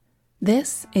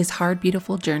This is Hard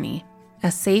Beautiful Journey,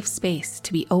 a safe space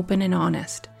to be open and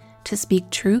honest, to speak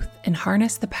truth and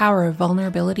harness the power of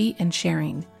vulnerability and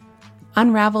sharing.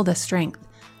 Unravel the strength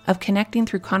of connecting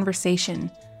through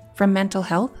conversation, from mental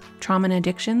health, trauma and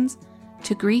addictions,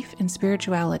 to grief and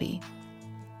spirituality.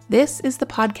 This is the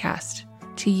podcast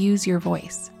to use your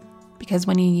voice, because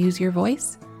when you use your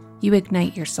voice, you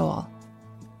ignite your soul.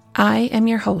 I am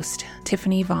your host,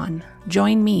 Tiffany Vaughn.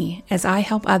 Join me as I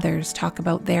help others talk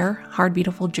about their hard,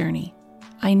 beautiful journey.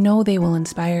 I know they will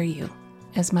inspire you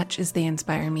as much as they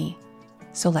inspire me.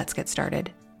 So let's get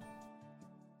started.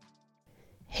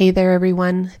 Hey there,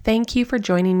 everyone. Thank you for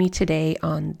joining me today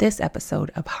on this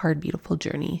episode of Hard, Beautiful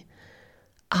Journey.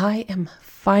 I am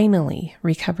finally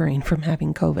recovering from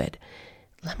having COVID.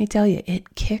 Let me tell you,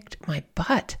 it kicked my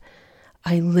butt.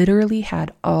 I literally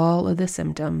had all of the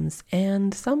symptoms,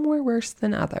 and some were worse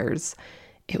than others.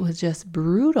 It was just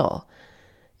brutal.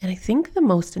 And I think the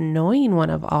most annoying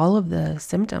one of all of the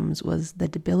symptoms was the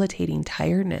debilitating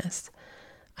tiredness.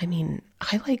 I mean,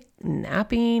 I like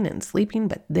napping and sleeping,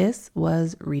 but this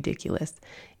was ridiculous.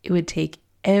 It would take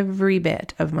every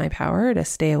bit of my power to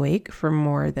stay awake for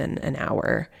more than an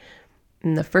hour.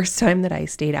 And the first time that I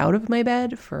stayed out of my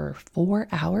bed for 4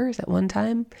 hours at one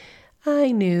time,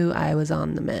 I knew I was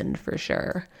on the mend for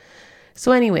sure.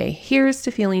 So anyway, here's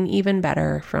to feeling even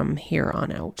better from here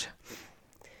on out.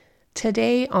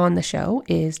 Today on the show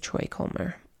is Troy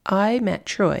Colmer. I met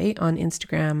Troy on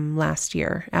Instagram last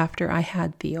year after I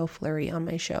had Theo Fleury on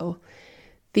my show.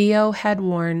 Theo had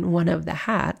worn one of the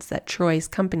hats that Troy's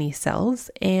company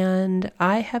sells, and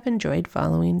I have enjoyed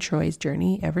following Troy's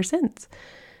journey ever since.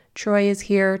 Troy is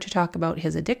here to talk about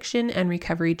his addiction and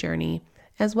recovery journey,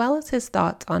 as well as his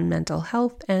thoughts on mental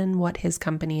health and what his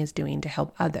company is doing to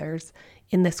help others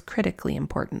in this critically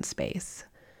important space.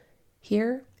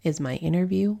 Here is my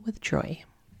interview with Troy.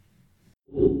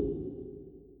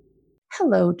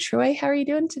 Hello, Troy. How are you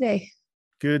doing today?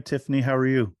 Good, Tiffany. How are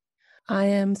you? I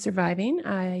am surviving.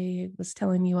 I was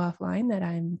telling you offline that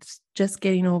I'm just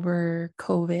getting over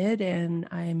COVID and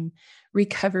I'm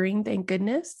recovering, thank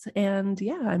goodness. And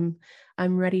yeah,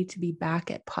 I'm ready to be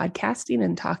back at podcasting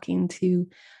and talking to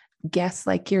guests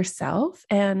like yourself.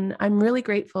 And I'm really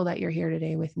grateful that you're here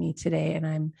today with me today. And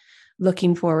I'm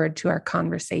looking forward to our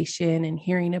conversation and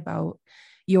hearing about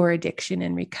your addiction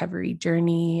and recovery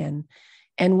journey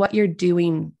and what you're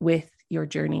doing with your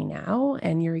journey now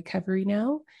and your recovery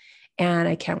now. And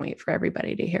I can't wait for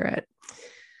everybody to hear it.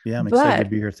 Yeah, I'm excited to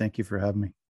be here. Thank you for having me.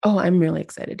 Oh, I'm really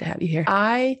excited to have you here.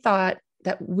 I thought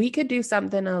that we could do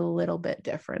something a little bit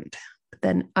different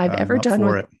than I've ever done.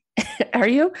 For it. Are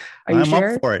you? I'm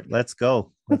sure? up for it. Let's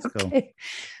go. Let's go. go.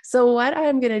 So what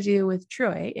I'm going to do with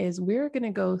Troy is we're going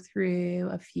to go through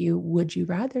a few would you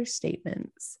rather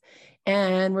statements,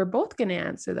 and we're both going to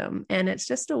answer them. And it's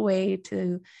just a way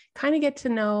to kind of get to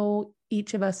know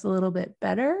each of us a little bit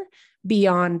better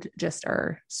beyond just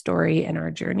our story and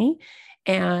our journey.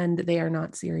 And they are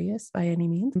not serious by any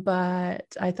means, but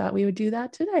I thought we would do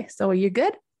that today. So are you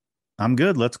good? I'm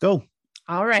good. Let's go.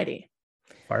 All righty.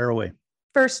 Fire away.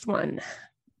 First one.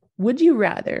 Would you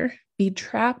rather be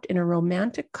trapped in a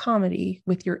romantic comedy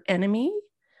with your enemy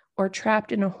or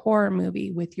trapped in a horror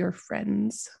movie with your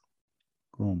friends?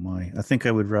 Oh my. I think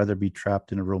I would rather be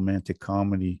trapped in a romantic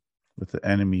comedy with the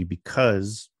enemy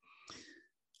because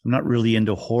I'm not really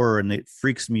into horror and it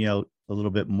freaks me out a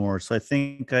little bit more. So I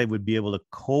think I would be able to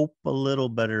cope a little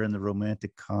better in the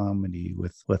romantic comedy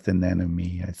with an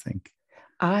enemy, I think.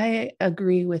 I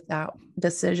agree with that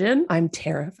decision. I'm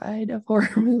terrified of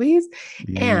horror movies,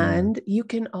 and you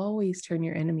can always turn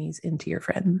your enemies into your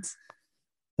friends.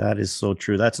 That is so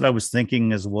true. That's what I was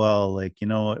thinking as well. Like,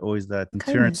 always that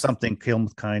turn something kill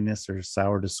with kindness or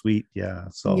sour to sweet. Yeah.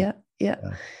 So yeah.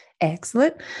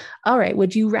 Excellent. All right.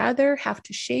 Would you rather have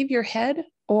to shave your head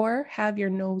or have your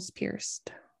nose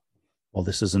pierced? Well,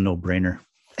 this is a no-brainer.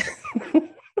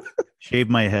 Shave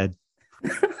my head.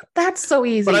 That's so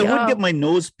easy. But I would get my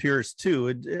nose pierced too.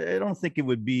 I don't think it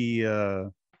would be,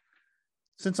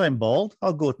 since I'm bald,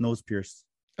 I'll go with nose pierced.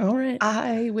 All right.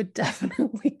 I would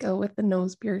definitely go with the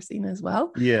nose piercing as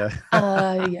well. Yeah.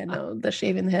 No, the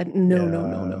shaving the head.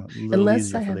 No.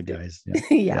 Unless I have for the guys.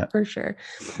 Yeah, for sure.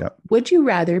 Yeah. Would you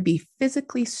rather be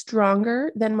physically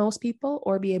stronger than most people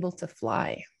or be able to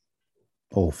fly?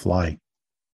 Oh, fly.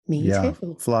 Me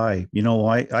too. Fly. You know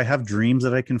why? I have dreams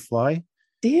that I can fly.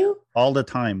 Do you? All the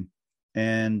time.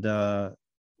 And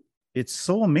it's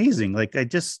so amazing. Like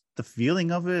the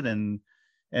feeling of it and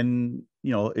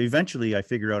eventually I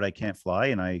figure out I can't fly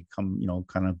and I come,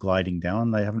 kind of gliding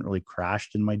down. I haven't really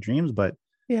crashed in my dreams, but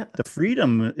Yeah. The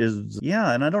freedom is,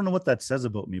 yeah, and I don't know what that says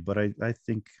about me, but I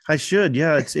think I should.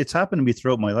 Yeah, it's happened to me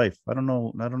throughout my life. I don't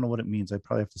know what it means. I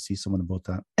probably have to see someone about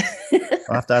that.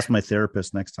 I'll have to ask my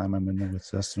therapist next time I'm in there with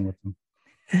session with them.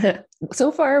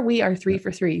 So far, we are 3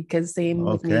 for 3 because same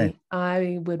with Okay. me.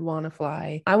 I would want to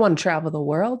fly. I want to travel the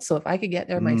world. So if I could get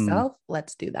there Mm, myself,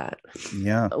 let's do that.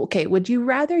 yeah. Okay. Would you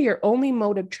rather your only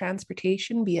mode of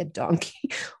transportation be a donkey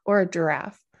or a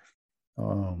giraffe?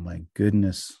 Oh my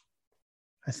goodness.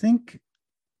 I think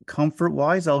comfort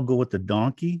wise, I'll go with the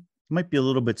donkey. It might be a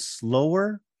little bit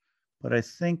slower, but I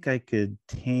think I could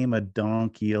tame a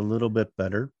donkey a little bit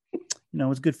better.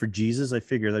 It's good for Jesus. I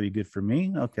figure that'd be good for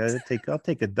me. Okay, I'll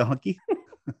take a donkey.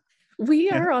 We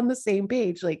Yeah. are on the same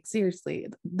page. Like, seriously,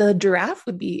 the giraffe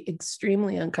would be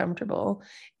extremely uncomfortable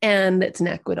and its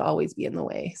neck would always be in the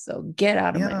way. So get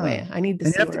out of my Yeah. way. I need to And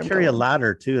you see have to where I'm carry a going.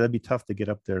 ladder too. That'd be tough to get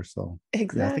up there. So yeah, I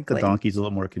think the Exactly. donkey's a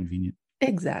little more convenient.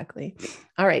 Exactly.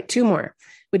 All right. Two more.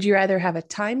 Would you rather have a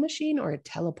time machine or a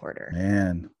teleporter?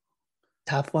 Man.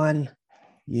 Tough one.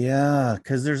 Yeah,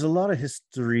 because there's a lot of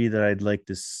history that I'd like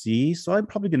to see. So I'm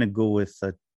probably gonna go with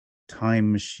a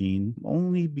time machine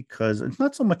only because it's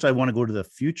not so much I want to go to the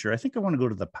future. I think I want to go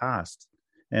to the past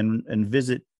and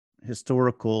visit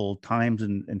historical times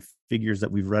and figures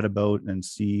that we've read about and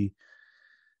see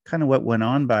kind of what went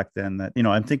on back then. That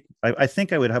I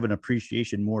think I would have an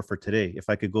appreciation more for today if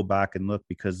I could go back and look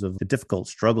because of the difficult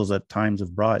struggles that times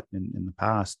have brought in the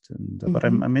past. And but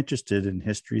Mhm. I'm interested in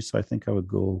history, so I think I would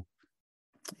go,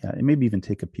 yeah, and maybe even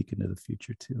take a peek into the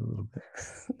future too a little bit.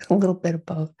 A little bit of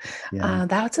both. Yeah.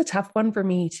 That's a tough one for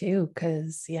me too,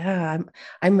 because yeah,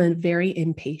 I'm a very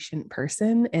impatient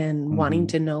person and wanting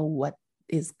Mm-hmm. to know what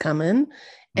is coming.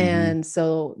 Mm-hmm. And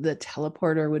so the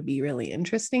teleporter would be really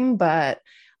interesting, but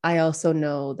I also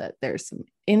know that there's some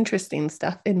interesting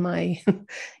stuff in my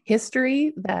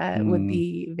history that would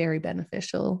be very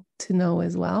beneficial to know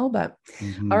as well. But all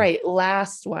Mm-hmm. right,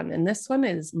 last one. And this one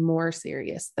is more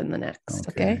serious than the next.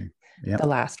 Okay. Okay. Yeah. The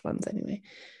last ones, anyway.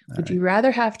 All Would you right.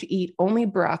 rather have to eat only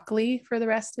broccoli for the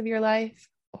rest of your life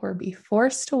or be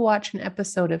forced to watch an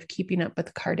episode of Keeping Up with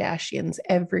the Kardashians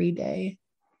every day?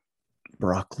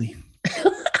 Broccoli.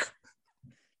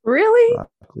 Really?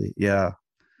 Broccoli. Yeah.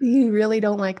 You really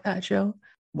don't like that show?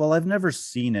 Well, I've never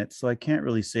seen it, so I can't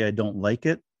really say I don't like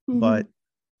it, Mm-hmm. but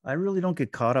I really don't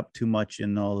get caught up too much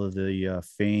in all of the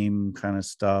fame kind of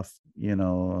stuff. I don't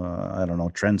know,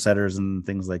 trendsetters and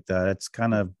things like that. It's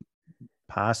kind of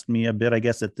past me a bit, I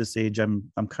guess. At this age,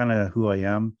 I'm kind of who I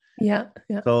am. Yeah.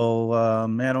 Yeah. So I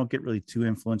don't get really too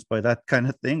influenced by that kind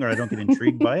of thing, or I don't get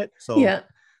intrigued by it. So Yeah.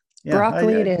 yeah,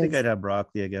 Broccoli it I think is. I'd have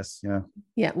broccoli, I guess. Yeah.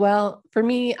 Yeah. Well, for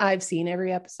me, I've seen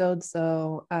every episode,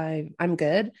 so I'm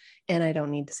good and I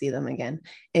don't need to see them again.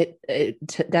 It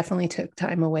definitely took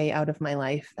time away out of my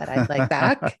life that I'd like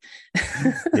back.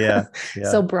 Yeah.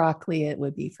 So Yeah. broccoli it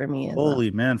would be for me as well. Holy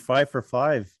man, 5 for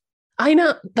 5. I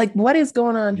know, like, what is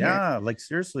going on here? Yeah, like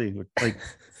seriously, like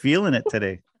feeling it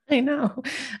today. I know.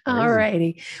 All Crazy.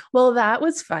 righty. Well, that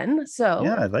was fun. Yeah, So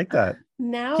I like that.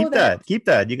 now Keep that that. Keep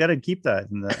that. You got to keep that.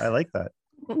 And I like that.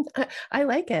 I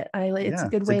like it, it's a Yeah,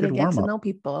 good it's a way to good get warm to up. know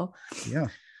people. Yeah.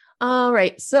 All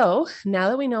right. So now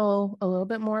that we know a little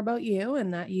bit more about you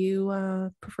and that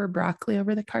you prefer broccoli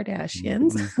over the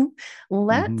Kardashians, Hmm.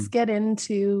 let's Hmm. get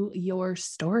into your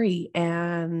story.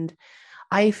 And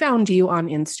I found you on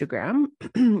Instagram.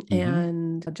 Hmm.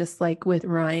 And just like with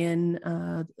Ryan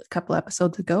a couple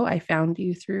episodes ago, I found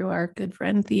you through our good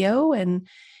friend Theo.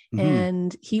 Hmm.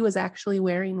 And he was actually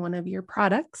wearing one of your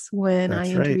products when I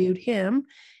That's right. interviewed him.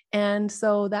 And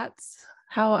so that's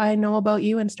how I know about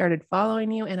you and started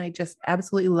following you. And I just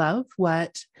absolutely love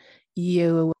what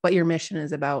your mission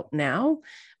is about now.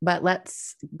 But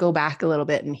let's go back a little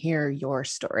bit and hear your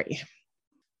story.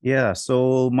 Yeah.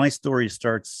 So my story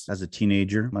starts as a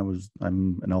teenager.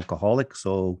 I'm an alcoholic.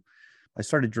 So I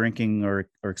started drinking or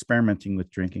experimenting with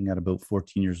drinking at about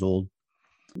 14 years old.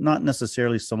 Not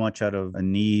necessarily so much out of a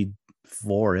need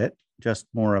for it, just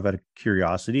more of a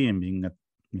curiosity and being at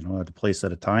a place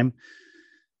at a time.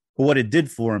 But what it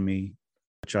did for me,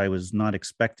 which I was not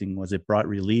expecting, was it brought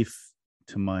relief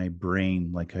to my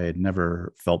brain like I had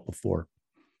never felt before.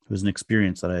 It was an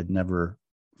experience that I had never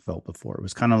felt before. It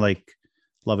was kind of like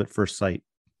love at first sight.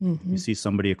 You Mm-hmm. see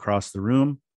somebody across the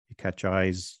room, you catch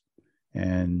eyes,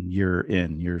 and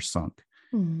you're sunk.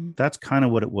 Mm-hmm. That's kind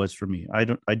of what it was for me.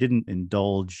 I didn't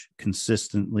indulge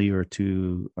consistently or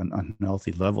to an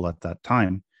unhealthy level at that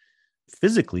time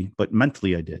physically, but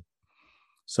mentally I did.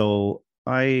 So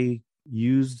I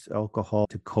used alcohol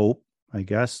to cope. I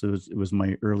guess it was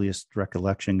my earliest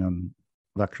recollection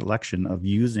of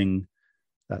using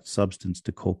that substance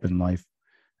to cope in life.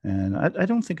 And I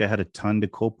don't think I had a ton to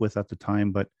cope with at the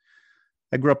time, but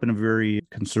I grew up in a very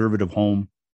conservative home.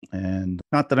 And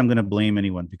not that I'm going to blame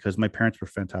anyone, because my parents were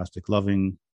fantastic,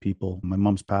 loving people. My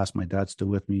mom's passed. My dad's still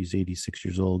with me. He's 86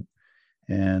 years old.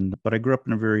 But I grew up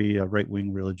in a very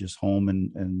right-wing religious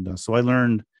home. So I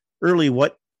learned early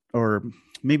or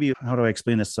maybe how do I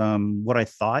explain this? What I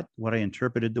thought, what I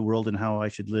interpreted the world and how I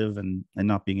should live, and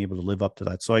not being able to live up to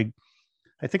that. So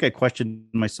I think I questioned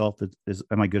myself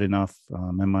am I good enough?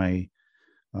 Am I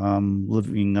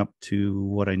living up to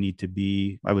what I need to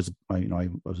be? I was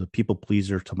a people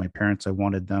pleaser to my parents. I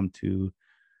wanted them to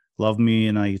love me,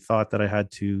 and I thought that I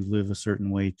had to live a certain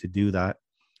way to do that,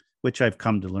 which I've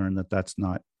come to learn that that's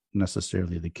not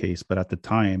necessarily the case. But at the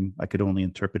time, I could only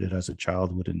interpret it as a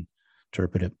child would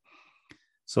interpret it.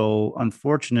 So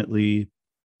unfortunately,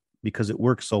 because it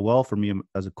worked so well for me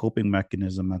as a coping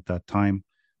mechanism at that time,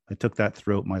 I took that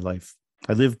throughout my life.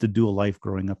 I lived a dual life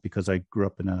growing up because I grew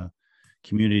up in a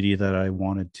community that I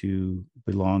wanted to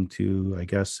belong to, I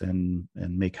guess, and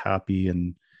make happy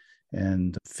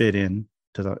and fit in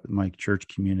to my church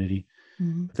community.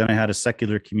 Mm-hmm. But then I had a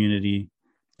secular community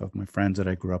of my friends that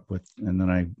I grew up with, and then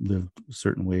I lived a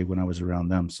certain way when I was around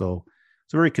them. So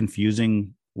it's a very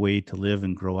confusing way to live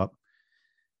and grow up.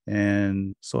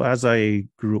 And so as I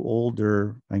grew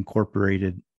older, I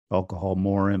incorporated alcohol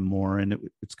more and more. And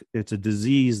it's a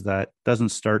disease that doesn't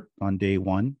start on day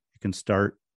one. It can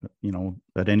start,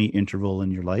 at any interval in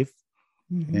your life.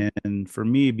 Mm-hmm. And for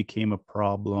me, it became a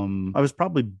problem. I was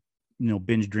probably,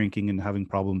 binge drinking and having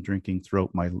problem drinking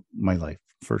throughout my life,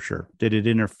 for sure. Did it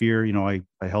interfere?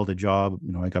 I held a job,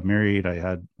 I got married, I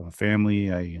had a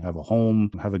family, I have a home,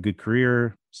 have a good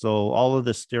career. So all of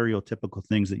the stereotypical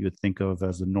things that you would think of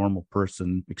as a normal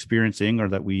person experiencing, or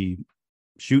that we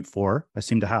shoot for, I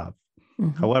seem to have.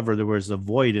 Mm-hmm. However, there was a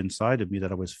void inside of me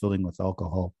that I was filling with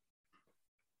alcohol.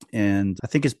 And I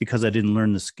think it's because I didn't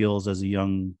learn the skills as a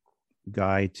young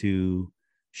guy to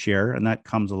share. And that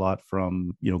comes a lot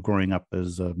from, growing up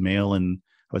as a male. And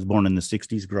I was born in the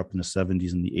 60s, grew up in the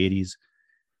 70s and the 80s,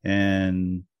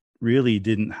 and really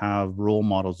didn't have role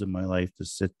models in my life to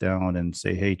sit down and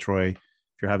say, hey, Troy, if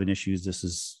you're having issues, this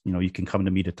is, you can come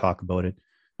to me to talk about it.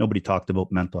 Nobody talked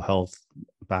about mental health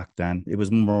back then. It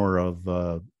was more of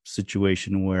a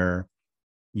situation where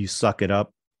you suck it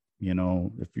up.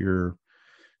 If you're,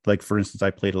 like, for instance,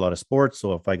 I played a lot of sports.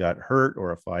 So if I got hurt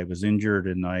or if I was injured,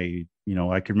 and I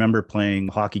can remember playing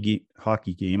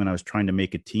hockey game, and I was trying to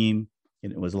make a team,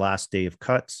 and it was last day of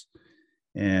cuts,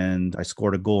 and I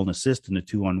scored a goal and assist in a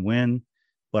 2-1 win,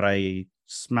 but I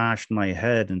smashed my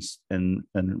head and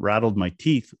rattled my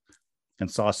teeth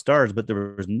and saw stars. But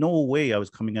there was no way I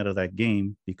was coming out of that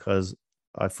game, because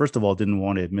I, first of all, didn't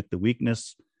want to admit the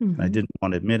weakness. Mm-hmm. And I didn't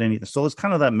want to admit anything. So it's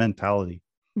kind of that mentality.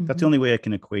 Mm-hmm. That's the only way I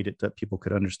can equate it, that people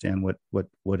could understand what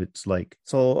it's like.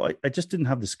 So I just didn't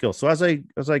have the skill. So as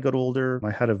I got older,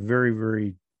 I had a very,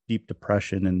 very deep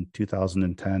depression in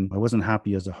 2010. I wasn't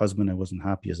happy as a husband. I wasn't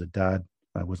happy as a dad.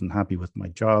 I wasn't happy with my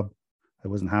job. I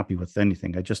wasn't happy with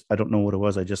anything. I don't know what it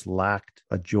was. I just lacked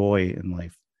a joy in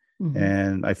life. Mm-hmm.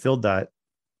 And I filled that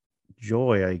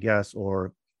joy, I guess,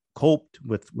 or coped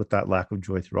with that lack of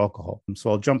joy through alcohol. And so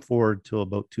I'll jump forward till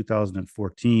about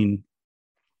 2014.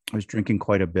 I was drinking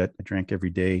quite a bit. I drank every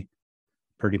day,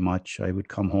 pretty much. I would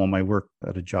come home. I worked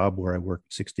at a job where I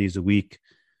worked 6 days a week,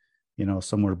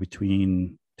 somewhere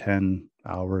between 10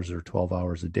 hours or 12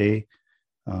 hours a day,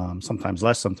 sometimes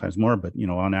less, sometimes more, but,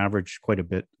 on average, quite a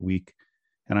bit a week.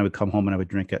 And I would come home and I would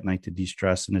drink at night to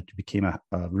de-stress. And it became a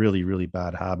really, really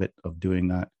bad habit of doing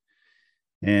that.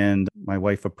 And my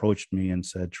wife approached me and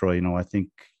said, Troy, I think,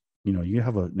 you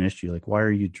have an issue. Like, why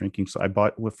are you drinking? So I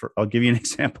bought, I'll give you an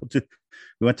example.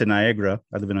 We went to Niagara.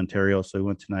 I live in Ontario. So we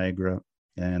went to Niagara,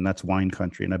 and that's wine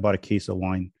country. And I bought a case of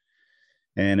wine,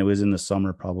 and it was in the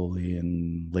summer, probably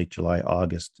in late July,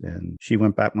 August. And she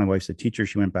went back. My wife's a teacher.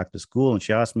 She went back to school, and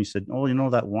she asked me, said, oh,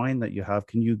 that wine that you have,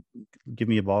 can you give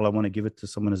me a bottle? I want to give it to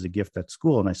someone as a gift at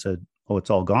school. And I said, oh, it's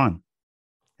all gone.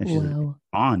 And she said,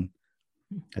 gone.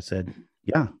 I said,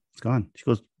 yeah, it's gone. She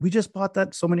goes, we just bought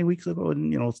that so many weeks ago,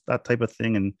 and it's that type of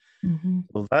thing. And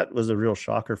well, that was a real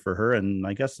shocker for her, and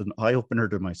I guess an eye opener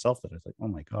to myself, that I was like, oh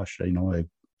my gosh, I've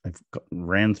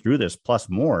ran through this plus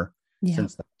more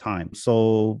since that time.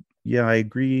 So yeah, I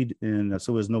agreed. And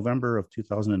so it was November of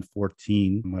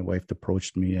 2014. My wife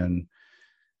approached me, and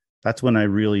that's when I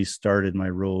really started my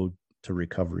road to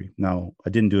recovery. Now, I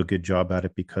didn't do a good job at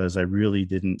it because I really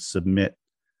didn't submit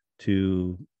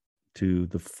to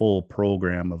the full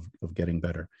program of getting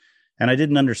better. And I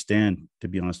didn't understand, to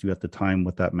be honest with you, at the time,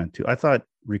 what that meant too. I thought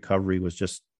recovery was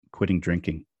just quitting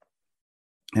drinking,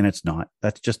 and it's not.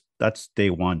 That's day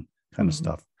one kind of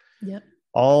stuff. Yep.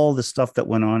 all the stuff that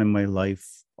went on in my life,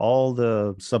 all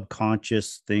the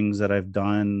subconscious things that I've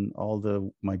done, all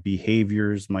the my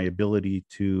behaviors, my ability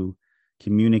to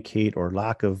communicate or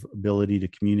lack of ability to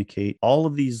communicate, all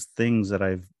of these things that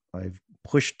I've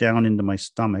pushed down into my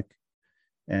stomach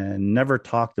and never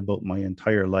talked about my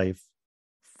entire life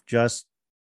just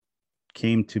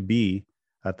came to be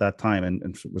at that time,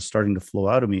 and was starting to flow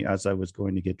out of me as I was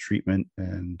going to get treatment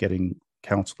and getting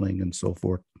counseling and so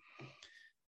forth.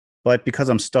 But because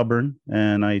I'm stubborn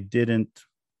and I didn't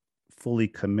fully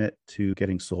commit to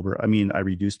getting sober, I mean, I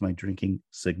reduced my drinking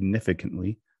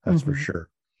significantly, that's for sure.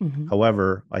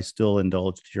 However, I still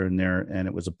indulged here and there, and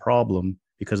it was a problem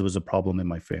because it was a problem in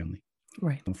my family.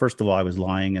 Right. And first of all, I was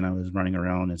lying and I was running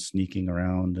around and sneaking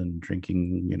around and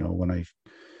drinking, when I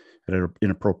at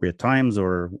inappropriate times,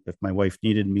 or if my wife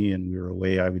needed me and we were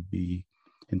away, I would be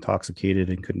intoxicated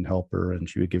and couldn't help her, and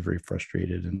she would get very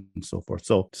frustrated and so forth.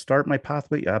 So start my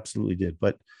pathway, absolutely did.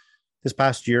 But this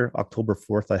past year, October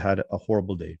 4th, I had a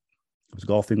horrible day. I was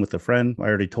golfing with a friend. I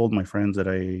already told my friends that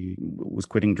I was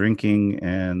quitting drinking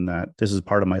and that this is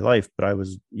part of my life, but I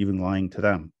was even lying to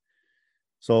them.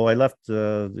 So I left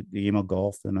the game of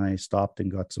golf and I stopped and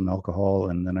got some alcohol.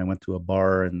 And then I went to a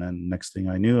bar. And then next thing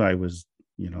I knew, I was,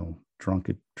 drunk.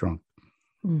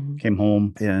 Came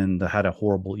home and had a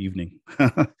horrible evening,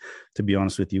 to be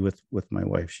honest with you, with my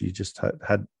wife. She just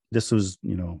had this was,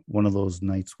 one of those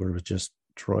nights where it was just,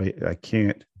 Troy, I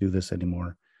can't do this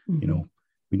anymore.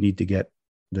 We need to get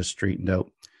this straightened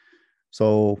out.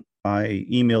 So I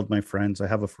emailed my friends. I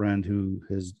have a friend who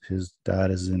his dad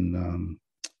is in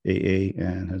AA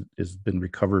and has been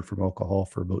recovered from alcohol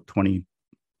for about 20,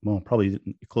 well, probably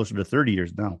closer to 30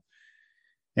 years now.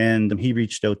 And he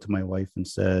reached out to my wife and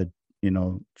said,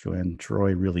 Joanne,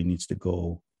 Troy really needs to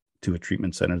go to a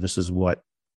treatment center. This is what,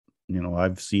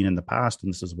 I've seen in the past,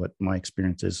 and this is what my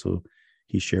experience is. So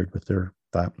he shared with her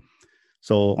that.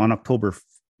 So on October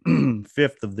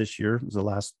 5th of this year was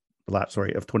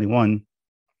of 21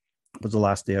 was the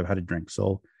last day I've had a drink.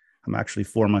 So I'm actually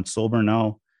 4 months sober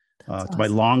now. It's my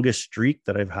longest streak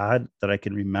that I've had that I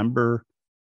can remember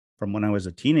from when I was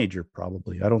a teenager,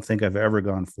 probably. I don't think I've ever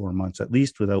gone 4 months, at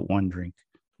least without one drink.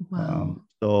 Wow.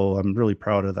 So I'm really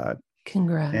proud of that.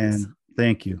 Congrats. And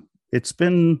thank you. It's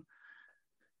been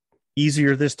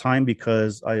easier this time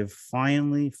because I've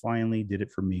finally did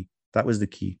it for me. That was the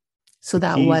key. So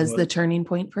that was the turning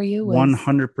point for you?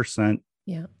 100%.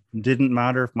 Yeah. It didn't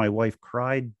matter if my wife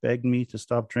cried, begged me to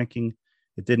stop drinking.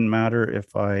 It didn't matter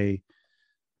if I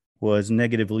was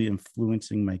negatively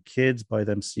influencing my kids by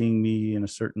them seeing me in a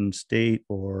certain state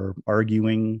or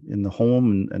arguing in the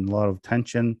home and a lot of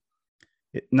tension.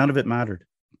 None of it mattered.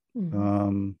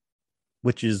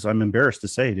 Which is, I'm embarrassed to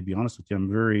say, to be honest with you,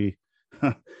 I'm very,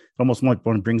 almost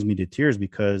one brings me to tears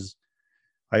because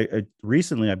I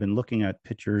recently I've been looking at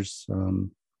pictures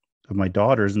of my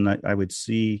daughters, and I would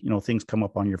see, things come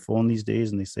up on your phone these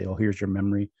days and they say, oh, here's your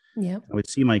memory. Yeah. I would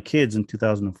see my kids in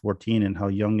 2014 and how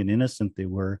young and innocent they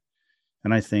were.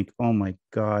 And I think, oh my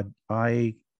God,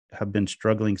 I have been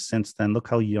struggling since then. Look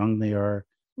how young they are.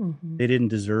 They didn't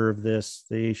deserve this.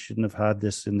 They shouldn't have had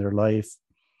this in their life.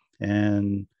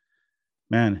 And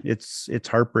man, it's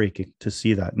heartbreaking to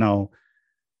see that. Now,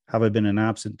 have I been an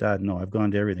absent dad? No, I've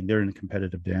gone to everything. They're in a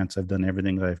competitive dance. I've done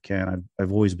everything that I can.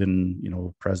 I've always been,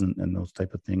 present in those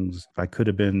type of things. I could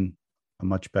have been a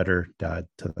much better dad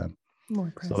to them.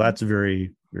 More present. So that's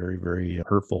very, very, very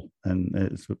hurtful. And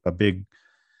it's a big,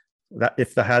 that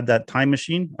if I had that time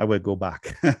machine, I would go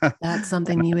back. That's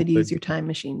something you would use your time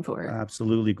machine for.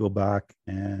 Absolutely go back.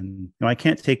 And I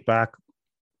can't take back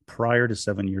prior to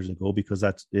 7 years ago because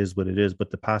that is what it is. But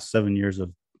the past 7 years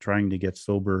of trying to get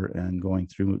sober and going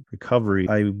through recovery,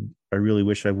 I really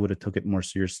wish I would have took it more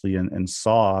seriously and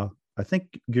saw, I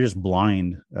think you're just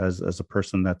blind as a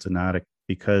person that's an addict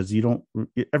because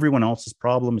everyone else's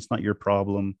problem. It's not your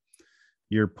problem.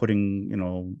 You're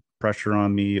putting, pressure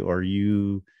on me, or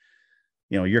you're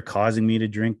causing me to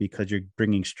drink because you're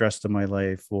bringing stress to my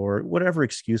life, or whatever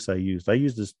excuse I used. I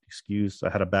used this excuse. I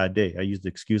had a bad day. I used the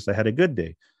excuse. I had a good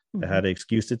day. I had an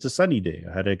excuse. It's a sunny day.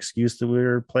 I had an excuse that we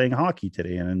were playing hockey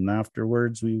today. And then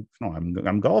afterwards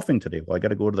I'm golfing today. Well, I got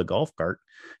to go to the golf cart.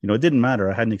 It didn't matter.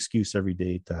 I had an excuse every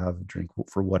day to have a drink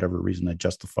for whatever reason. I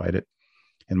justified it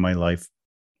in my life.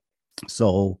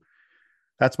 So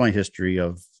that's my history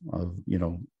of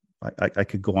I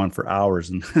could go on for hours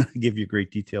and give you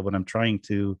great detail, but I'm trying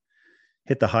to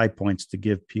hit the high points to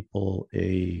give people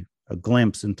a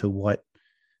glimpse into what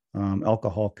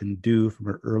alcohol can do from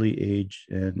an early age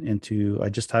and into. I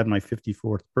just had my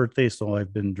 54th birthday, so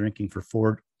I've been drinking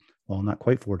for not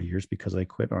quite 40 years because I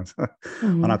quit on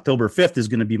on October 5th is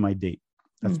going to be my date.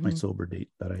 That's my Mm-hmm. sober date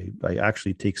that I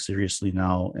actually take seriously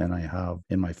now, and I have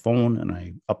in my phone, and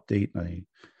I update.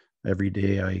 Every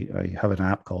day I have an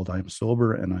app called I'm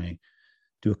Sober, and I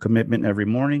do a commitment every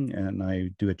morning, and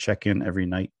I do a check-in every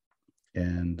night,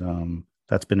 and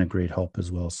that's been a great help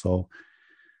as well. So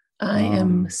I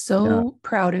am yeah, so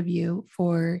proud of you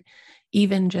for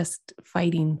even just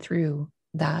fighting through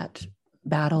that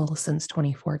battle since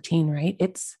 2014, right?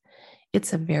 It's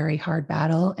a very hard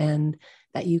battle, and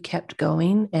that you kept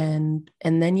going, and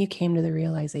then you came to the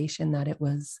realization that it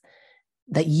was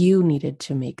that you needed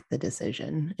to make the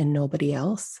decision and nobody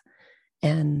else.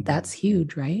 And that's yeah,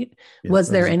 huge, right? yeah, Was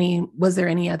that there was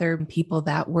any other people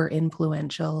that were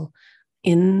influential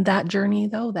in that journey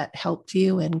though, that helped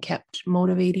you and kept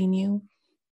motivating you?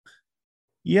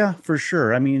 yeah, for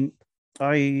sure. I mean,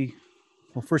 I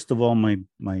well, first of all, my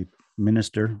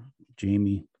minister,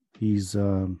 Jamie, he's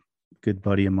a good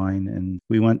buddy of mine, and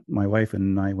my wife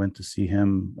and I went to see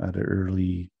him at the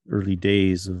early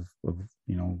days of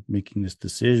making this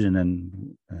decision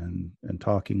and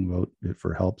talking about it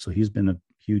for help. So he's been a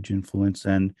huge influence,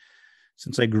 and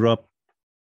since I grew up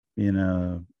in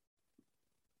a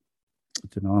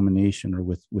denomination or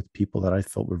with people that I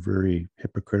felt were very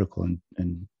hypocritical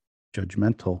and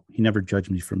judgmental, he never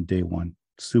judged me from day one.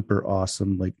 Super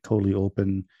awesome, like totally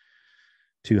open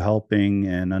to helping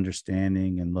and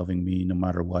understanding and loving me no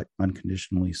matter what,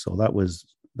 unconditionally. So that was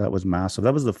massive.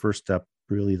 That was the first step,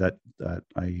 really, that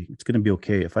I it's going to be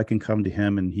okay if I can come to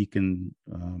him and he can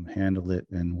handle it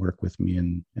and work with me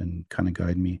and kind of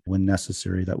guide me when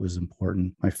necessary. That was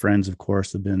important. My friends, of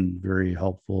course, have been very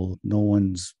helpful. No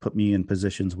one's put me in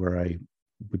positions where I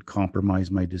would compromise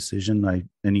my decision.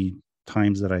 Any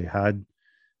times that I had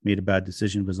made a bad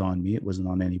decision was on me. It wasn't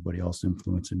on anybody else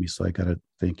influencing me. So I got to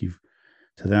thank you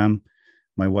to them.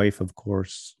 My wife, of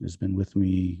course, has been with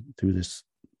me through this,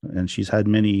 and she's had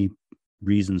many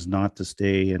reasons not to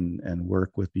stay and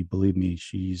work with me. Believe me,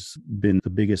 she's been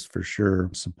the biggest, for sure,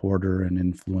 supporter and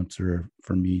influencer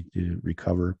for me to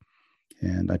recover.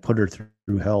 And I put her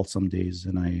through hell some days,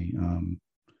 and I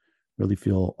really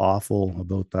feel awful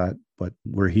about that. But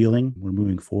we're healing, we're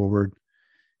moving forward.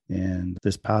 And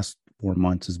this past 4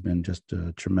 months has been just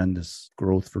a tremendous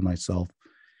growth for myself.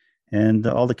 And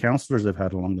all the counselors I've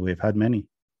had along the way, I've had many.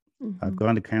 I've Mm-hmm.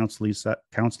 gone to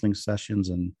counseling sessions,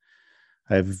 and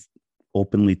I've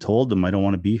openly told them I don't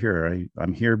want to be here.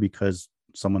 I'm here because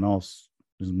someone else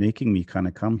is making me kind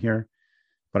of come here,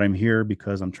 but I'm here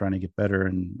because I'm trying to get better.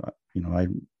 And I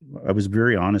was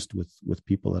very honest with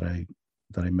people that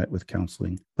I met with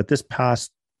counseling. But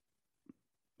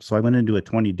so I went into a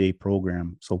 20-day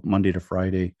program, so Monday to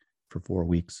Friday for 4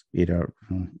 weeks, 8 hour,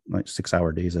 like 6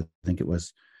 hour days, I think it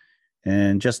was,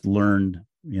 and just learned,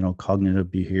 cognitive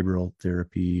behavioral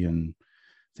therapy and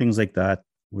things like that,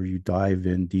 where you dive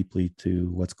in deeply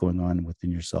to what's going on within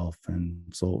yourself. And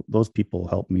so those people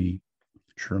helped me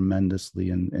tremendously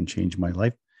and change my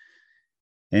life.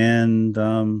 And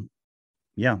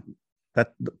yeah,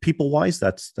 that people wise,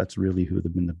 that's really who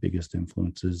have been the biggest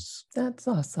influences. That's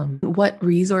awesome. What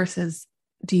resources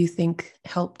do you think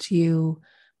helped you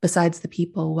besides the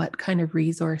people? What kind of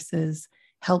resources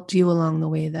helped you along the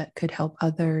way that could help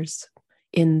others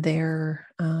in their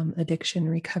addiction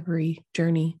recovery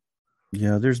journey?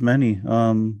 Yeah, there's many.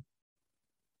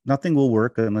 Nothing will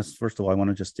work unless, first of all, I want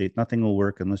to just state, nothing will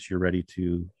work unless you're ready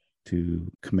to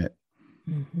commit.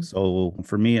 Mm-hmm. So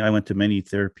for me, I went to many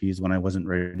therapies when I wasn't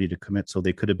ready to commit. So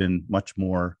they could have been much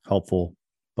more helpful,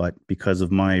 but because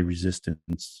of my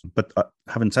resistance. But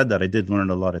having said that, I did learn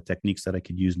a lot of techniques that I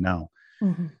could use now.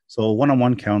 Mm-hmm. So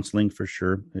one-on-one counseling for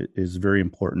sure is very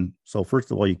important. So first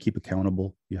of all, you keep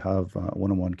accountable. You have a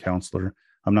one-on-one counselor.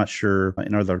 I'm not sure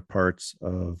in other parts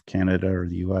of Canada or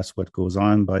the US what goes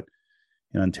on, but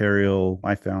in Ontario,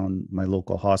 I found my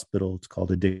local hospital. It's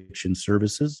called Addiction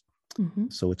Services. Mm-hmm.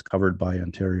 So it's covered by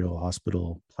Ontario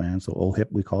Hospital Plan, so OHIP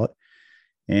we call it.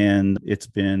 And it's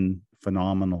been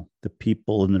phenomenal. The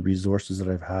people and the resources that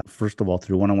I've had, first of all,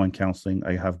 through one-on-one counseling,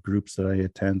 I have groups that I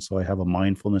attend. So I have a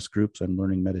mindfulness group. So I'm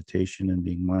learning meditation and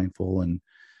being mindful, and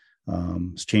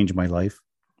it's changed my life.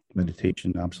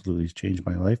 Meditation absolutely has changed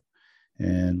my life,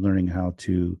 and learning how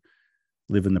to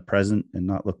live in the present and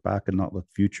not look back and not look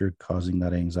future, causing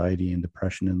that anxiety and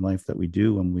depression in life that we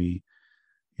do when we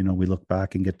look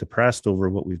back and get depressed over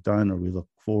what we've done, or we look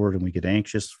forward and we get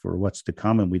anxious for what's to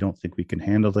come and we don't think we can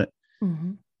handle it.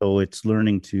 Mm-hmm. So it's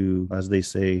learning to, as they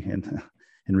say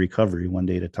in recovery, one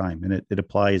day at a time. And it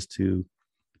applies to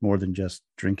more than just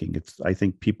drinking. I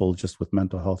think people just with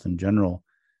mental health in general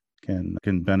can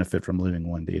benefit from living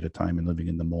one day at a time and living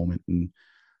in the moment. And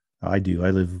I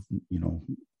live,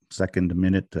 second to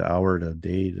minute to hour to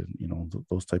day to,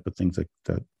 those type of things like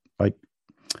that.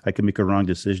 I can make a wrong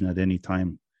decision at any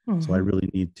time. So I really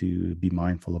need to be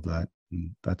mindful of that.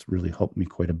 And that's really helped me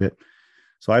quite a bit.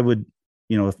 So I would,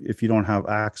 if you don't have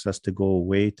access to go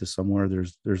away to somewhere,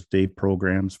 there's day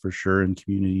programs for sure in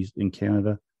communities in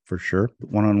Canada, for sure.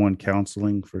 One-on-one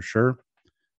counseling for sure.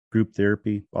 Group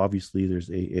therapy. Obviously there's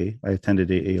AA. I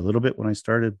attended AA a little bit when I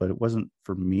started, but it wasn't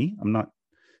for me. I'm not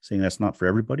saying that's not for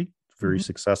everybody. It's very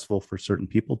successful for certain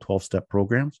people, 12-step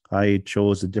programs. I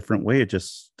chose a different way.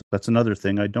 That's another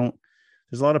thing.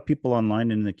 There's a lot of people online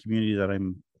in the community that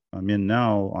I'm in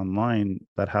now online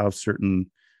that have certain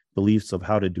beliefs of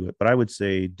how to do it. But I would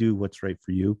say do what's right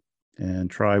for you and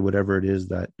try whatever it is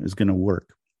that is going to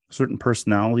work. Certain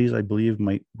personalities, I believe,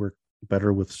 might work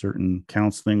better with certain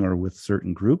counseling or with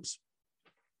certain groups.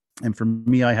 And for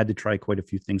me, I had to try quite a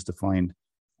few things to find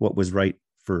what was right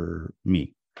for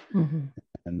me.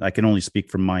 And I can only speak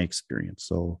from my experience.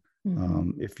 So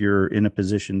if you're in a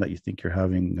position that you think you're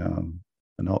having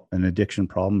an addiction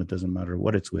problem, it doesn't matter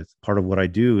what it's with. Part of what I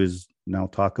do is now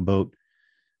talk about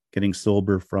getting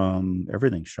sober from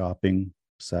everything: shopping,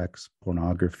 sex,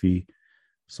 pornography,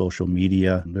 social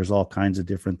media. There's all kinds of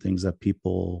different things that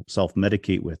people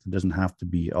self-medicate with. It doesn't have to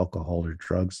be alcohol or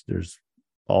drugs. There's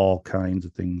all kinds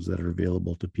of things that are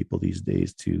available to people these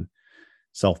days to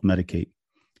self-medicate.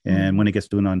 And when it gets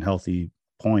to an unhealthy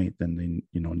point, then they,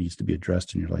 needs to be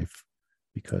addressed in your life,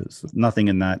 because nothing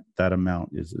in that amount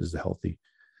is healthy.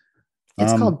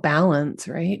 It's called balance,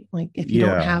 right? Like if you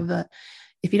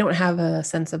don't have a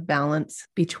sense of balance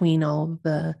between all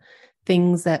the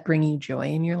things that bring you joy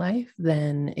in your life,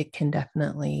 then it can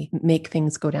definitely make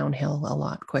things go downhill a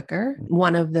lot quicker.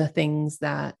 One of the things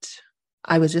that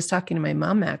I was just talking to my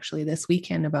mom actually this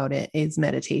weekend about it is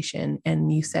meditation.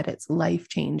 And you said it's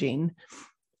life-changing.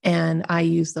 And I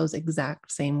use those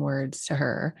exact same words to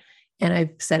her. And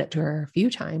I've said it to her a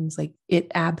few times, like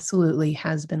it absolutely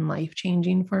has been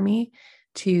life-changing for me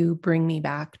to bring me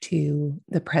back to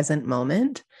the present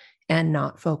moment and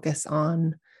not focus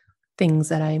on things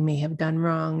that I may have done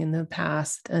wrong in the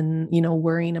past and,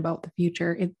 worrying about the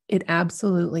future. It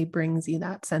absolutely brings you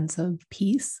that sense of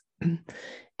peace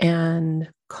and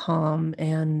calm.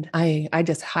 And I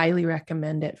just highly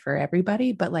recommend it for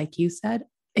everybody. But like you said,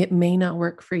 it may not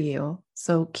work for you.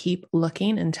 So keep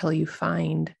looking until you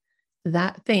find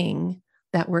that thing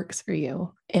that works for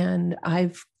you. And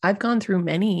I've gone through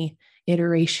many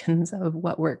iterations of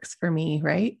what works for me,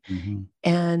 right?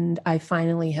 And I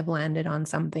finally have landed on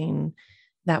something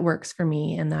that works for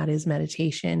me, and that is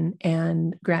meditation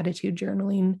and gratitude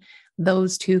journaling.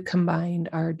 Those two combined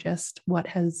are just what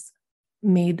has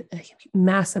made a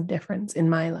massive difference in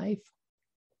my life.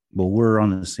 Well, we're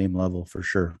on the same level for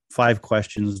sure. 5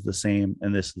 questions, the same,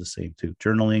 and this is the same too.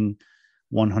 Journaling,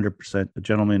 100%. The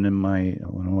gentleman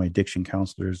one of my addiction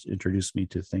counselors introduced me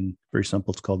to a thing very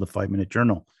simple. It's called the 5-minute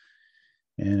journal,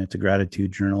 and it's a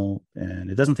gratitude journal, and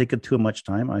it doesn't take too much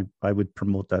time. I would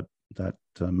promote that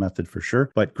method for sure.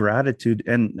 But gratitude,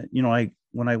 and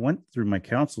when I went through my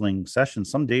counseling session,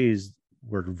 some days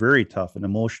were very tough and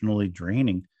emotionally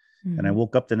draining, and I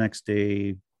woke up the next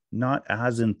day not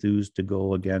as enthused to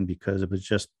go again, because it was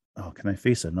just, can I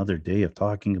face another day of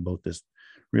talking about this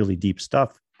really deep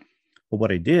stuff? But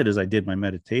what I did is I did my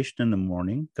meditation in the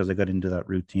morning, because I got into that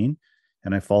routine,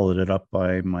 and I followed it up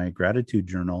by my gratitude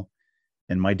journal,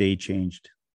 and my day changed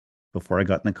before I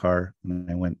got in the car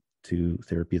and I went to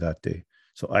therapy that day.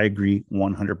 So I agree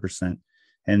 100%.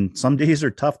 And some days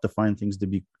are tough to find things to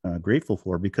be grateful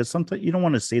for, because sometimes you don't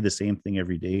want to say the same thing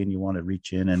every day, and you want to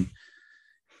reach in and,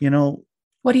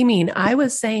 What do you mean? I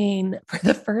was saying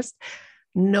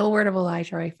no word of a lie,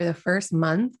 Troy, for the first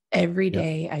month, every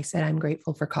day I said, I'm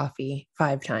grateful for coffee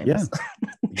 5 times.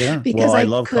 Yeah. Because I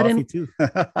love coffee too.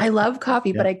 I love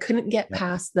coffee, but I couldn't get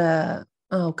past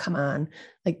oh, come on.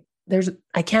 Like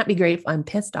I can't be grateful. I'm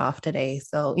pissed off today.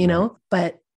 So,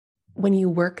 but when you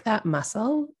work that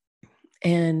muscle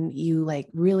and you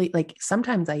really,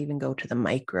 sometimes I even go to the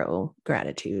micro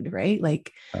gratitude, right?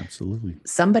 Like absolutely,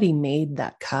 somebody made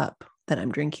that cup that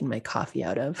I'm drinking my coffee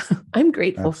out of. I'm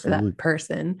grateful for that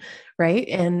person, right?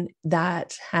 And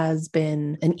that has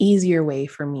been an easier way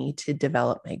for me to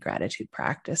develop my gratitude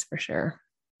practice for sure.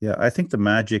 Yeah, I think the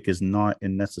magic is not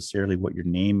in necessarily what you're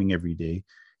naming every day.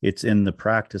 It's in the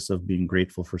practice of being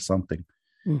grateful for something.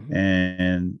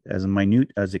 And as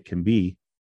minute as it can be,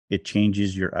 it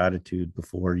changes your attitude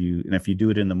and if you do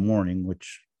it in the morning,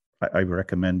 which I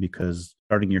recommend, because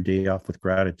starting your day off with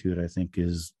gratitude, I think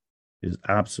is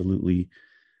absolutely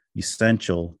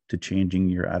essential to changing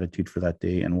your attitude for that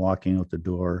day and walking out the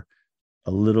door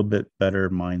a little bit better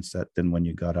mindset than when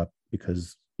you got up.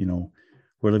 Because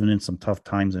we're living in some tough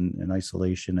times in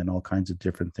isolation and all kinds of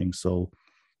different things. So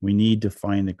we need to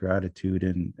find the gratitude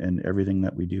in everything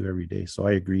that we do every day. So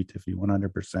I agree, Tiffany,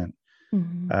 100%.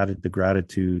 Added the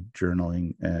gratitude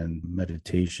journaling and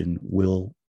meditation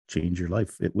will change your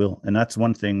life. It will. And that's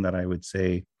one thing that I would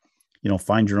say,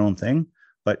 find your own thing,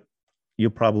 but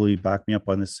you'll probably back me up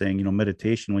on this saying,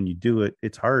 meditation, when you do it,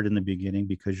 it's hard in the beginning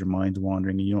because your mind's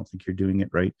wandering and you don't think you're doing it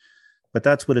right. But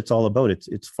that's what it's all about.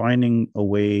 It's finding a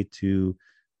way to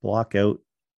block out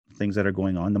things that are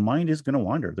going on. The mind is going to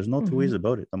wander. There's no two ways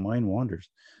about it. The mind wanders.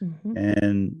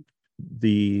 And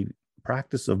the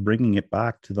practice of bringing it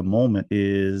back to the moment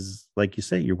is, like you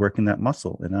say, you're working that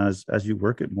muscle. And as you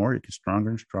work it more, it gets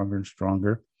stronger and stronger and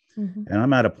stronger. And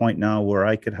I'm at a point now where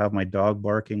I could have my dog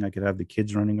barking. I could have the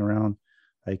kids running around.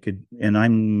 And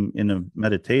I'm in a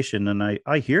meditation and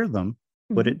I hear them,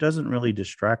 but it doesn't really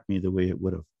distract me the way it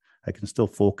would have. I can still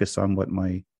focus on what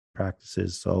my practice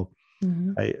is. So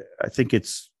I think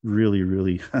it's really,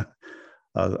 really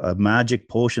a magic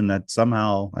potion that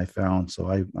somehow I found. So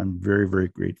I'm very, very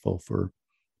grateful for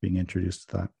being introduced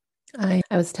to that.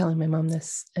 I was telling my mom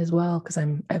this as well, because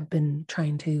I've been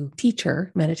trying to teach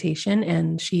her meditation,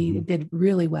 and she did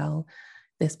really well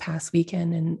this past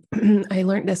weekend. And I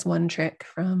learned this one trick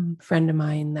from a friend of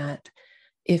mine, that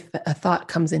if a thought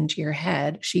comes into your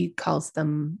head, she calls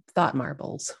them thought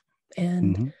marbles.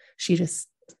 And she just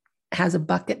has a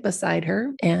bucket beside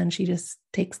her, and she just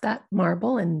takes that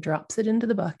marble and drops it into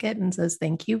the bucket and says,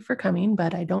 "Thank you for coming,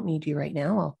 but I don't need you right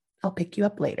now. I'll pick you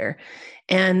up later."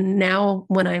 And now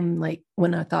when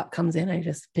a thought comes in, I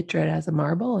just picture it as a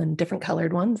marble and different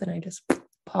colored ones, and I just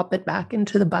pop it back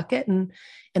into the bucket, and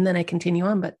then I continue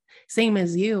on. But same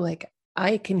as you, like,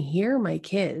 I can hear my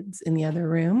kids in the other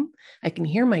room. I can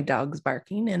hear my dogs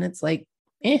barking, and it's like,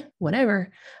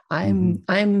 whatever.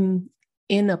 I'm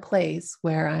in a place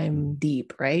where I'm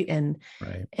deep, right?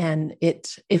 And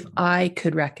if I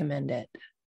could recommend it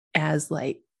as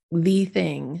like the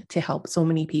thing to help so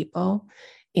many people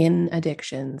in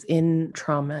addictions, in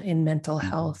trauma, in mental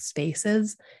health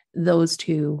spaces, those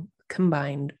two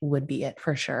combined would be it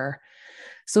for sure.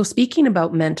 So speaking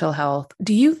about mental health,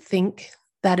 do you think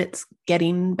that it's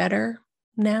getting better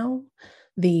now?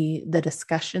 The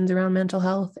discussions around mental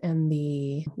health and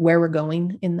where we're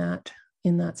going in that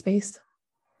space?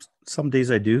 Some days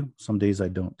I do, some days I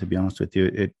don't, to be honest with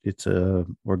you. It's a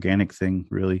organic thing,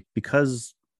 really,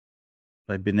 because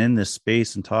I've been in this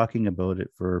space and talking about it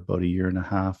for about a year and a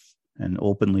half and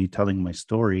openly telling my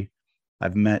story.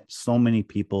 I've met so many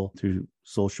people through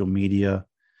social media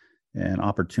and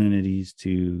opportunities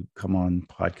to come on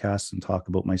podcasts and talk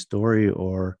about my story,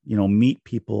 or, meet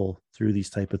people through these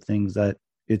type of things, that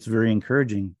it's very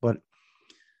encouraging. But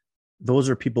those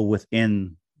are people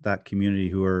within that community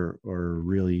who are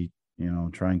really,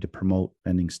 trying to promote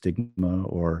ending stigma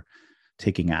or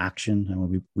taking action.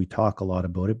 And we talk a lot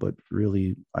about it, but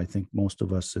really, I think most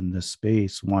of us in this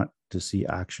space want to see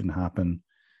action happen.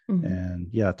 And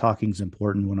yeah, talking is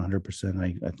important,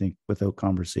 100%. I think without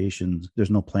conversations, there's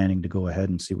no planning to go ahead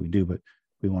and see what we do, but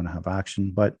we want to have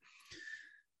action. But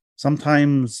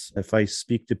sometimes if I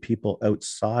speak to people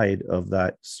outside of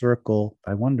that circle,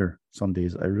 I wonder, some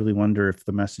days, I really wonder if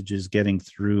the message is getting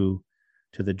through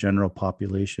to the general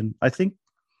population. I think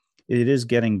it is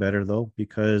getting better, though,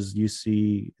 because you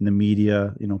see in the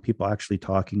media, people actually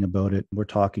talking about it. We're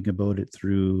talking about it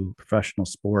through professional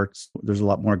sports. There's a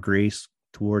lot more grace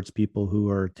towards people who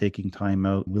are taking time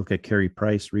out. We look at Carey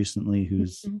Price recently,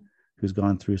 who's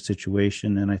gone through a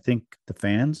situation. And I think the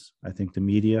fans, I think the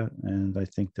media, and I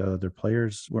think the other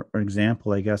players were an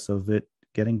example, I guess, of it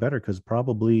getting better, because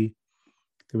probably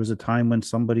there was a time when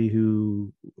somebody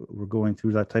who were going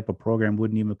through that type of program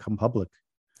wouldn't even come public.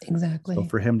 Exactly. So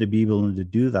for him to be able to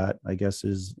do that, I guess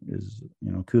is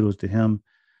kudos to him,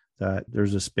 that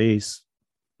there's a space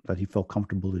that he felt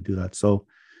comfortable to do that. So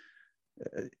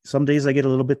some days I get a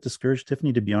little bit discouraged,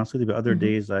 Tiffany, to be honest with you, but other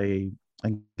days I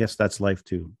guess that's life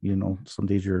too. Some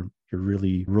days you're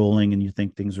really rolling and you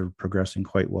think things are progressing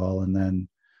quite well, and then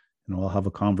I'll have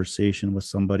a conversation with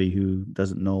somebody who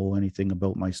doesn't know anything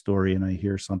about my story, and I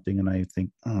hear something and I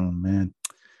think, oh man,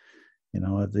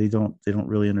 they don't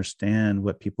really understand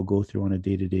what people go through on a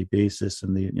day-to-day basis,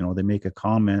 and they make a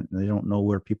comment and they don't know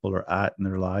where people are at in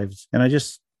their lives. And I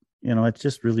just, it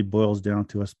just really boils down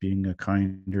to us being a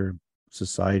kinder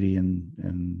society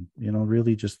and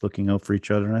really just looking out for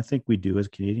each other. And I think we do as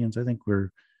Canadians. I think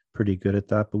we're pretty good at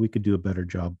that, but we could do a better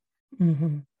job.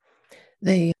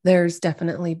 There's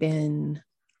definitely been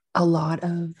a lot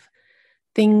of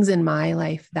things in my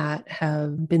life that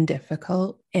have been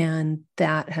difficult, and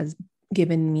that has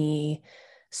given me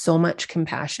so much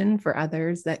compassion for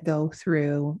others that go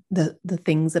through the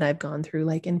things that I've gone through,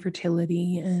 like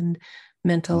infertility and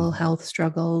mental health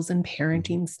struggles and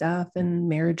parenting stuff and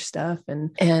marriage stuff.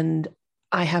 And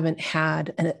I haven't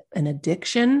had an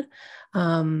addiction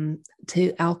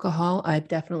to alcohol. I've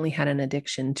definitely had an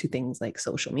addiction to things like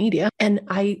social media. And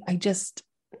I just,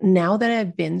 now that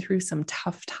I've been through some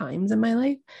tough times in my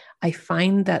life, I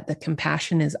find that the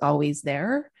compassion is always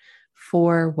there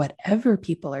for whatever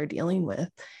people are dealing with.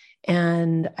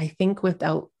 And I think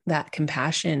without that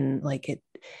compassion, like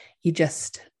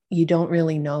you don't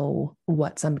really know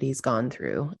what somebody's gone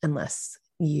through unless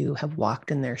you have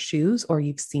walked in their shoes or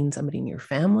you've seen somebody in your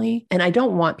family. And I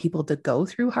don't want people to go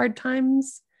through hard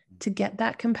times to get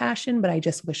that compassion, but I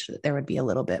just wish that there would be a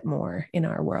little bit more in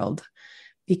our world,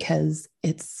 because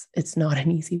it's not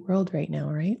an easy world right now,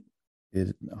 right?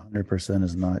 It 100%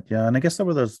 is not. Yeah. And I guess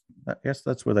I guess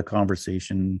that's where the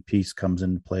conversation piece comes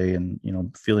into play, and,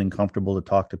 feeling comfortable to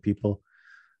talk to people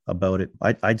about it.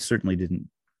 I certainly didn't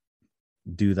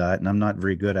do that, and I'm not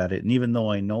very good at it. And even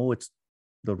though I know it's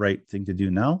the right thing to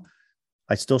do now,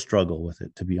 I still struggle with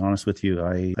it, to be honest with you.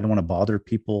 I don't want to bother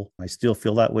people. I still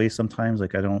feel that way sometimes.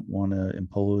 Like, I don't want to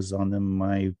impose on them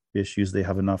my issues. They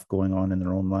have enough going on in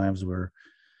their own lives where,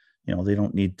 they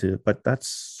don't need to. But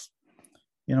that's,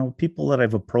 people that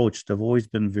I've approached have always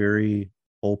been very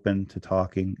open to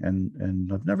talking,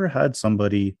 and I've never had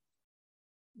somebody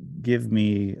give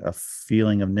me a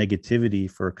feeling of negativity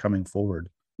for coming forward.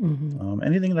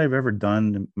 Anything that I've ever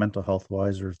done mental health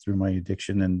wise or through my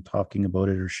addiction and talking about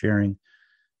it or sharing,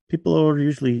 people are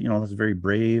usually, that's very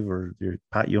brave, or they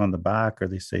pat you on the back, or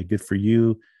they say, good for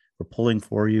you, we're pulling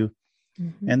for you.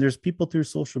 And there's people through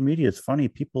social media. It's funny,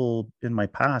 people in my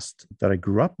past that I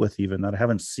grew up with, even that I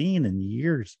haven't seen in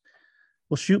years,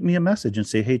 will shoot me a message and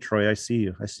say, hey, Troy, I see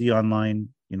you. I see you online,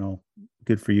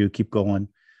 good for you. Keep going.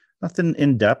 Nothing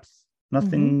in depth,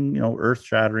 nothing, earth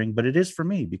shattering, but it is for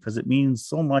me, because it means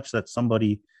so much that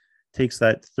somebody takes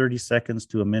that 30 seconds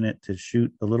to a minute to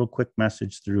shoot a little quick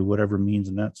message through whatever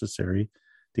means necessary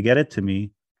to get it to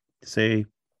me, to say,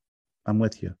 I'm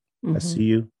with you. I see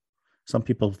you. Some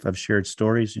people have shared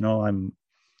stories.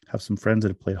 Have some friends that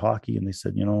have played hockey, and they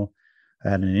said, I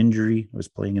had an injury. I was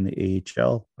playing in the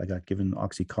AHL. I got given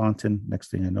OxyContin. Next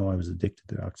thing I know, I was addicted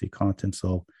to OxyContin.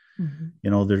 So,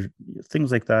 there's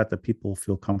things like that people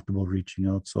feel comfortable reaching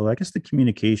out. So I guess the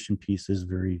communication piece is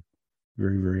very,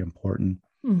 very, very important.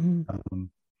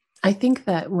 I think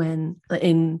that when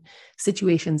in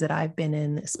situations that I've been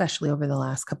in, especially over the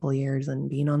last couple of years and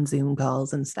being on Zoom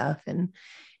calls and stuff,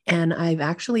 and I've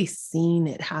actually seen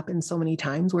it happen so many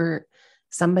times where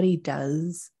somebody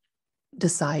does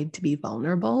decide to be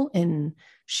vulnerable and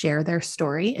share their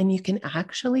story. And you can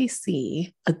actually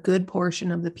see a good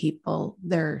portion of the people,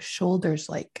 their shoulders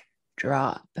like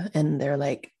drop, and they're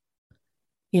like,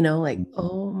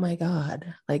 oh my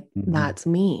God, like that's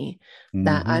me,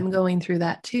 that I'm going through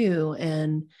that too.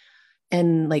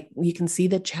 And like, you can see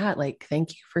the chat, like,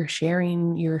 thank you for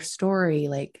sharing your story.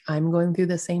 Like, I'm going through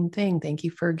the same thing. Thank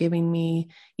you for giving me,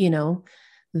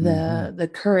 the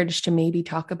courage to maybe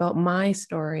talk about my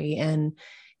story.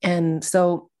 And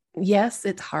so, yes,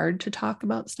 it's hard to talk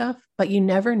about stuff, but you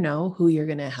never know who you're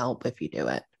going to help if you do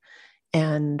it.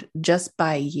 And just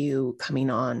by you coming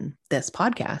on this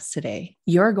podcast today,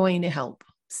 you're going to help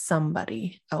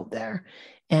somebody out there.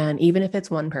 And even if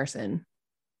it's one person,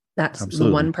 that's Absolutely.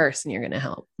 The one person you're going to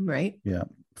help, right? Yeah,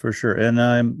 for sure. And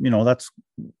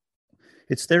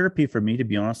it's therapy for me, to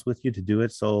be honest with you, to do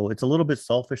it. So it's a little bit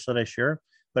selfish that I share,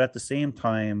 but at the same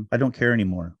time, I don't care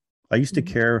anymore. I used to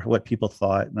care what people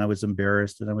thought, and I was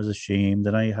embarrassed and I was ashamed,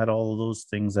 and I had all of those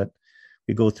things that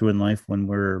we go through in life when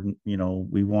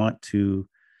we want to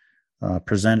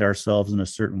present ourselves in a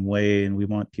certain way, and we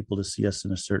want people to see us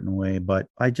in a certain way. But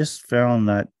I just found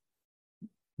that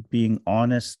being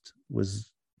honest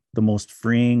was the most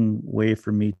freeing way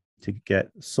for me to get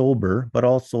sober, but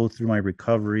also through my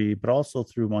recovery, but also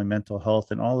through my mental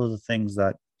health and all of the things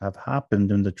that have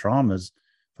happened in the traumas.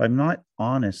 If I'm not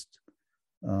honest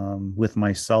with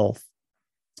myself,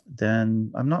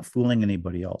 then I'm not fooling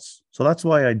anybody else. So that's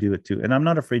why I do it too. And I'm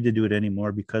not afraid to do it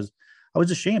anymore, because I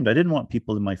was ashamed. I didn't want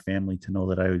people in my family to know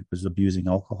that I was abusing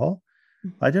alcohol.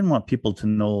 I didn't want people to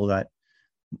know that,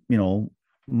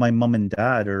 my mom and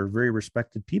dad are very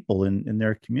respected people in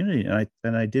their community.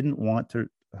 And I didn't want to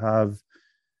have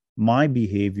my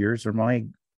behaviors or my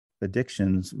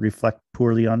addictions reflect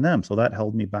poorly on them. So that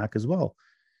held me back as well.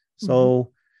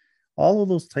 So all of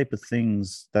those type of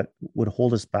things that would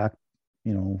hold us back,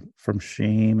 from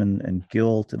shame and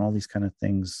guilt and all these kind of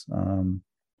things,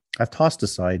 I've tossed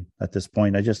aside at this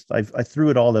point. I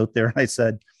threw it all out there. And I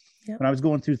said, Yeah. When I was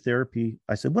going through therapy,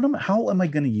 I said, how am I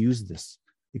going to use this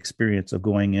experience of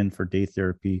going in for day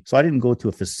therapy? So I didn't go to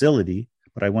a facility,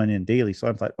 but I went in daily. So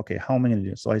I thought, okay, how am I going to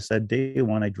do it? So I said, day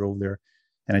one, I drove there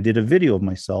and I did a video of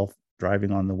myself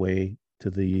driving on the way to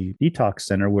the detox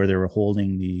center where they were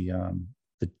holding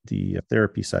the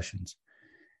therapy sessions.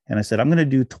 And I said, I'm going to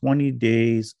do 20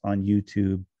 days on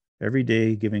YouTube every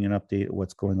day, giving an update of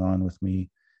what's going on with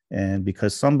me. And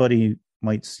because somebody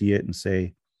might see it and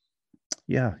say,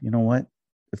 yeah, you know what?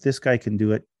 If this guy can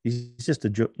do it, he's just a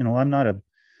joke. You know, I'm not a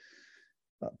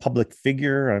public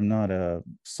figure. I'm not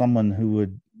someone who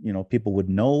would, people would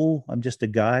know. I'm just a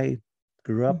guy,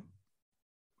 grew up,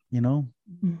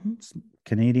 Mm-hmm.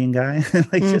 Canadian guy,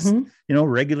 like just,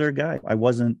 regular guy. I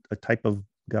wasn't a type of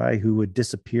guy who would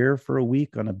disappear for a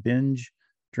week on a binge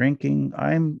drinking.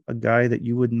 I'm a guy that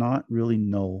you would not really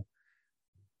know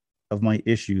of my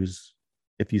issues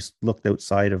if you looked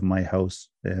outside of my house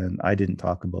and I didn't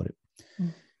talk about it.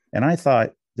 Mm. And I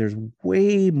thought there's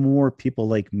way more people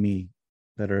like me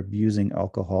that are abusing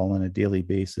alcohol on a daily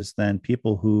basis than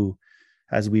people who,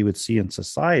 as we would see in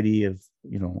society, of,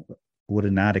 what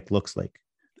an addict looks like.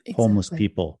 Exactly. Homeless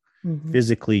people,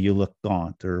 physically you look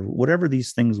gaunt, or whatever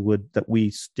these things that we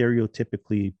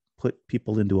stereotypically put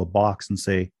people into a box and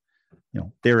say,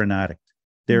 they're an addict,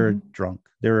 they're drunk,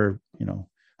 they're, an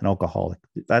alcoholic.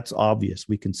 That's obvious.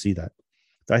 We can see that.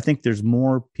 I think there's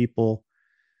more people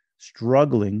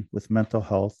struggling with mental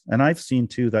health. And I've seen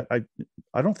too that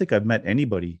I don't think I've met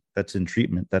anybody that's in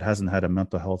treatment that hasn't had a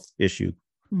mental health issue,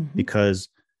 because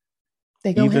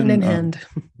they go hand in hand.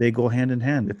 They go hand in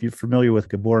hand. If you're familiar with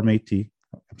Gabor Maté,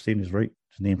 I'm saying his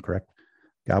name correct.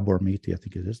 Gabor Maté, I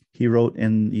think it is. He wrote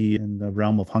in the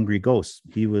realm of Hungry Ghosts.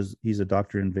 He's a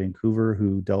doctor in Vancouver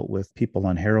who dealt with people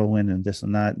on heroin and this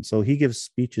and that. And so he gives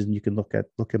speeches, and you can look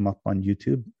him up on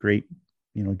YouTube. Great,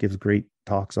 gives great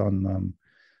talks on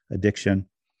addiction.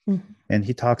 And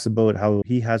he talks about how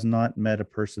he has not met a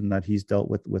person that he's dealt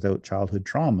with without childhood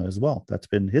trauma as well. That's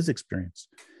been his experience.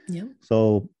 Yeah.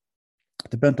 So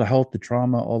the mental health, the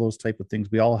trauma, all those type of things,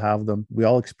 we all have them. We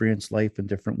all experience life in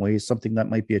different ways. Something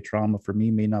that might be a trauma for me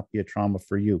may not be a trauma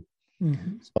for you.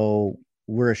 So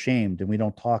we're ashamed and we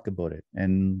don't talk about it.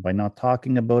 And by not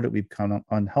talking about it, we become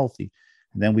unhealthy.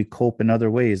 And then we cope in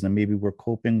other ways. And maybe we're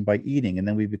coping by eating, and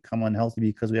then we become unhealthy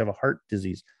because we have a heart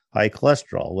disease, high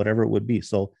cholesterol, whatever it would be.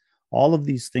 So all of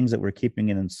these things that we're keeping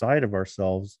inside of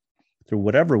ourselves through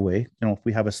whatever way, if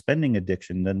we have a spending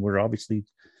addiction, then we're obviously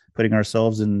putting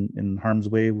ourselves in harm's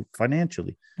way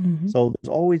financially. So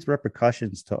there's always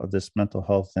repercussions to this mental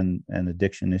health and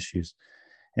addiction issues.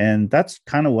 And that's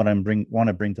kind of what I want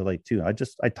to bring to light too.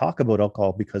 I talk about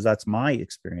alcohol because that's my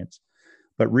experience.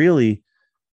 But really,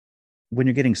 when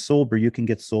you're getting sober, you can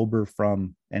get sober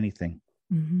from anything.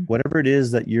 Whatever it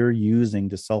is that you're using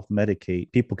to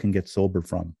self-medicate, people can get sober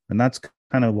from. And that's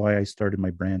kind of why I started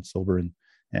my brand Sober.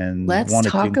 And let's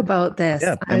talk about this.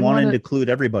 Yeah, I wanted to include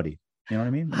everybody. You know what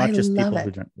I mean? Not just people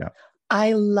who drink. Yeah.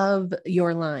 I love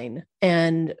your line.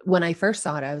 And when I first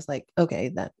saw it, I was like, okay,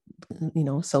 that,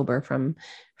 sober from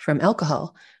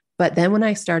alcohol. But then when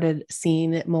I started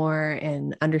seeing it more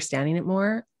and understanding it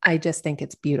more, I just think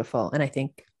it's beautiful. And I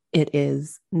think it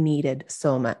is needed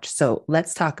so much. So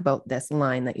let's talk about this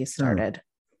line that you started.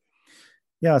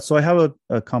 Yeah. So I have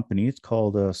a company. It's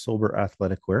called Sober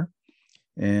Athletic Wear.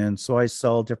 And so I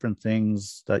sell different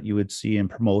things that you would see in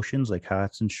promotions, like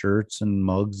hats and shirts and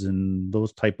mugs and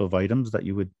those type of items that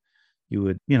you would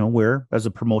wear as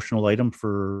a promotional item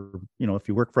for, if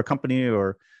you work for a company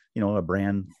or, a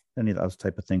brand, any of those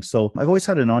type of things. So I've always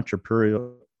had an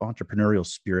entrepreneurial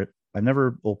spirit. I've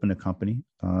never opened a company.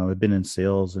 I've been in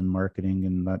sales and marketing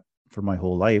and that for my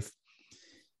whole life.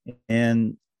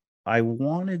 And I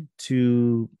wanted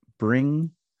to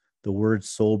bring the word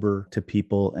sober to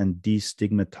people and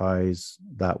destigmatize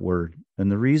that word.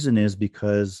 And the reason is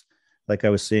because, like I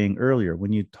was saying earlier,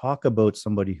 when you talk about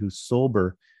somebody who's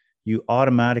sober, you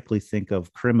automatically think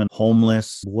of criminal,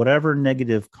 homeless, whatever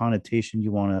negative connotation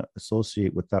you want to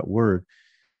associate with that word.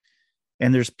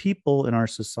 And there's people in our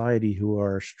society who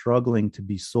are struggling to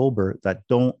be sober that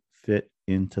don't fit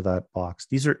into that box.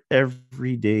 These are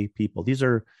everyday people. These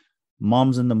are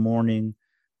moms in the morning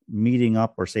meeting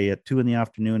up, or say at 2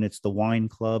 p.m, it's the wine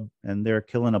club and they're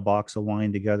killing a box of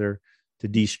wine together to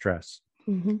de-stress.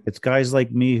 It's guys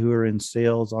like me who are in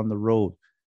sales on the road.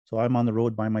 So I'm on the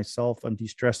road by myself. I'm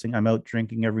de-stressing. I'm out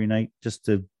drinking every night just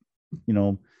to,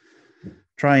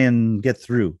 try and get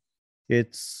through.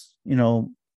 It's,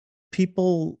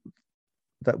 people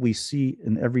that we see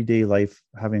in everyday life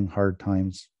having hard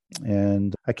times.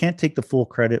 And I can't take the full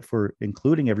credit for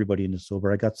including everybody in the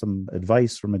sober. I got some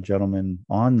advice from a gentleman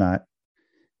on that.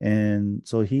 And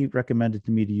so he recommended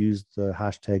to me to use the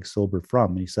hashtag sober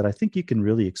from. And he said, I think you can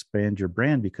really expand your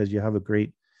brand because you have a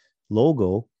great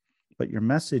logo, but your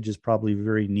message is probably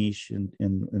very niche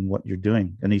in what you're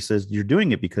doing. And he says, you're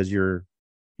doing it because you're,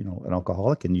 an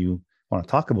alcoholic and you want to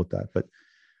talk about that. But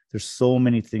there's so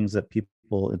many things that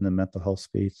people in the mental health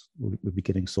space would be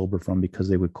getting sober from because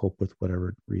they would cope with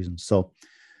whatever reasons. So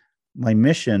my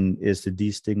mission is to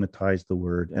destigmatize the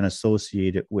word and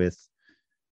associate it with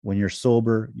when you're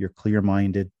sober, you're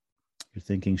clear-minded, you're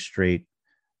thinking straight,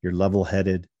 you're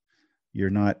level-headed,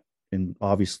 you're not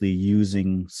obviously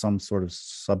using some sort of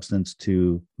substance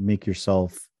to make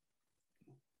yourself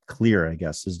clear, I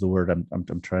guess is the word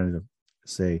I'm trying to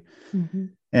say. Mm-hmm.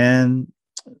 And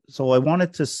so I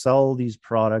wanted to sell these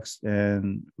products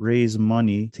and raise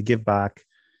money to give back.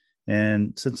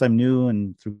 And since I'm new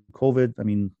and through COVID, I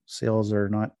mean, sales are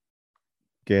not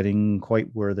getting quite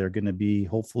where they're going to be,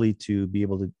 hopefully to be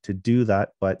able to do that.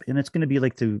 And it's going to be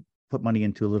like to put money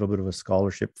into a little bit of a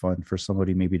scholarship fund for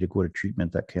somebody maybe to go to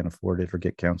treatment that can't afford it or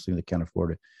get counseling that can't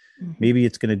afford it. Mm-hmm. Maybe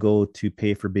it's going to go to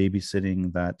pay for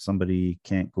babysitting that somebody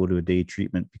can't go to a day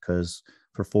treatment because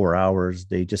for 4 hours,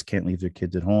 they just can't leave their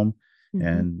kids at home. Mm-hmm.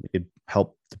 And it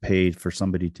helped to pay for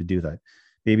somebody to do that.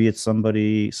 Maybe it's some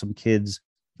kids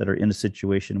that are in a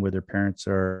situation where their parents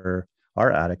are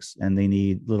addicts and they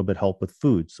need a little bit help with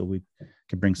food. So we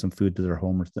can bring some food to their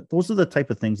home. Those are the type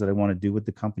of things that I want to do with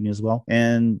the company as well.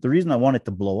 And the reason I want it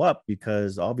to blow up,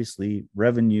 because obviously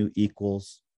revenue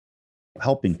equals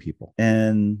helping people.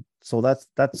 And so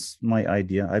that's my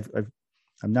idea.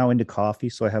 I'm now into coffee.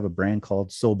 So I have a brand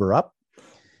called Sober Up.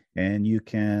 And you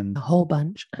can a whole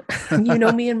bunch.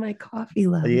 Me and my coffee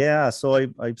love. Yeah. So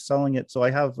I'm selling it. So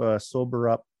I have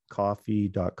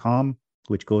soberupcoffee.com,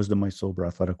 which goes to my Sober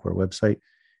Athletic Wear website.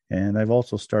 And I've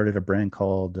also started a brand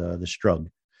called The Strugg,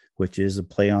 which is a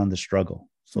play on the struggle.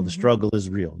 So mm-hmm. The struggle is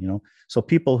real, So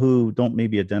people who don't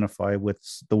maybe identify with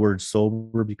the word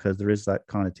sober because there is that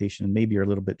connotation, maybe are a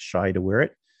little bit shy to wear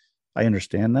it. I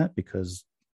understand that because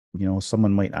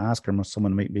someone might ask or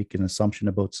someone might make an assumption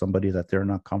about somebody that they're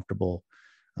not comfortable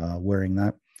wearing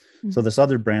that. Mm-hmm. So this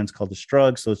other brand's called The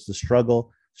Strugg. So it's the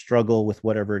struggle with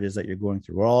whatever it is that you're going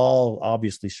through. We're all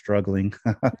obviously struggling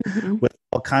mm-hmm. with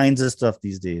all kinds of stuff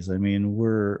these days. I mean,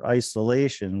 we're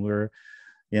isolation, we're,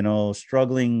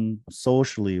 struggling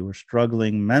socially, we're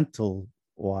struggling mental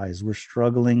wise, we're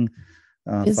struggling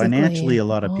financially, a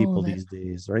lot of people these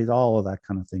days, right? All of that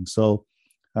kind of thing. So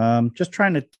just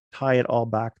trying to tie it all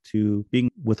back to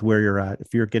being with where you're at.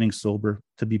 If you're getting sober,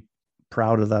 to be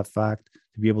proud of that fact,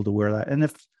 to be able to wear that. And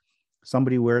if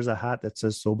somebody wears a hat that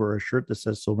says sober or a shirt that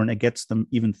says sober, and it gets them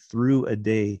even through a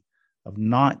day of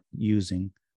not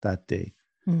using that day,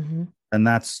 mm-hmm. and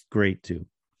that's great too.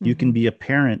 Mm-hmm. You can be a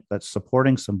parent that's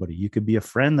supporting somebody. You could be a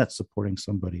friend that's supporting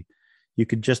somebody. You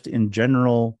could just in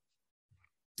general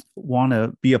want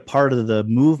to be a part of the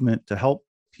movement to help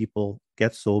people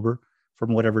get sober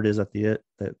from whatever it is that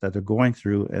they're going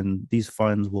through, and these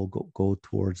funds will go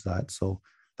towards that. So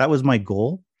that was my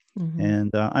goal, mm-hmm.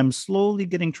 and I'm slowly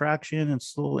getting traction, and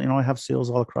slowly, I have sales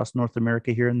all across North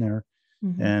America here and there,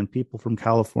 mm-hmm. and people from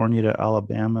California to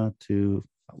Alabama to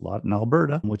a lot in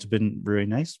Alberta, which has been very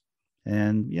nice.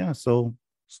 And yeah, so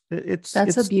it's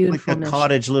a beautiful like a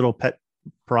cottage little pet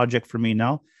project for me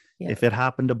now. Yeah. If it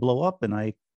happened to blow up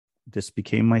and this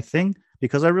became my thing,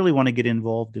 because I really want to get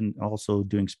involved in also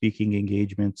doing speaking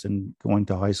engagements and going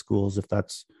to high schools if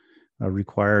that's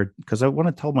required, because I want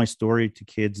to tell my story to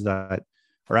kids that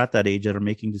are at that age that are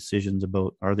making decisions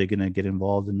about, are they going to get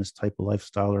involved in this type of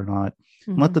lifestyle or not?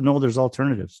 Mm-hmm. Let them know there's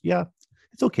alternatives. Yeah,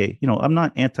 it's okay. I'm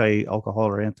not anti-alcohol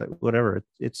or anti-whatever.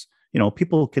 It's,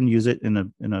 people can use it in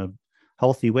a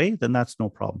healthy way, then that's no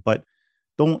problem. But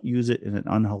don't use it in an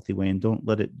unhealthy way and don't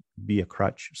let it be a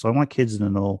crutch. So I want kids to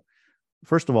know,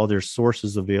 first of all, there's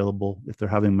sources available if they're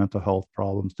having mental health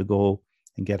problems to go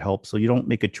and get help. So you don't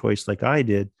make a choice like I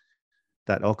did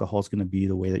that alcohol is going to be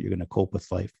the way that you're going to cope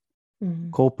with life.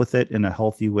 Mm-hmm. Cope with it in a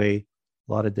healthy way,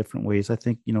 a lot of different ways. I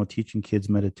think, teaching kids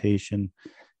meditation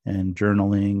and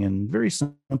journaling and very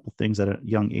simple things at a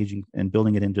young age and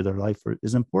building it into their life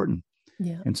is important.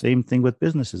 Yeah. And same thing with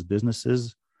businesses.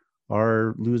 Businesses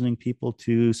are losing people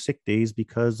to sick days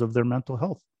because of their mental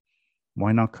health.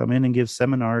 Why not come in and give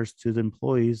seminars to the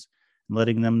employees,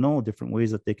 letting them know different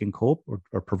ways that they can cope,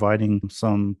 or providing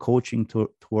some coaching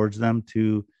towards them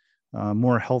to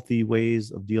more healthy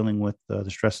ways of dealing with the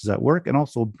stresses at work, and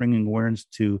also bringing awareness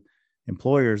to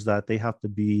employers that they have to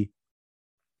be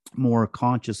more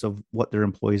conscious of what their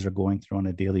employees are going through on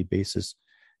a daily basis,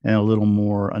 and a little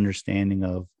more understanding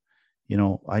of,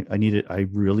 I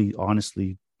really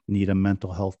honestly need a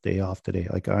mental health day off today.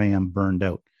 Like I am burned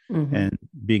out. and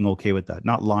being okay with that,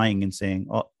 not lying and saying,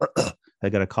 oh, I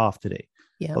got a cough today.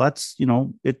 Yeah. Well, that's,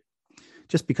 it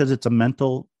just because it's a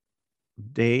mental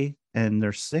day and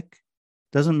they're sick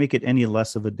doesn't make it any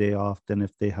less of a day off than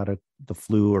if they had the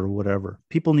flu or whatever.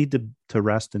 People need to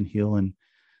rest and heal, and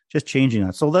just changing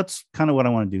that. So that's kind of what I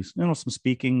want to do. Some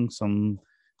speaking, some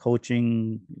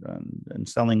coaching, and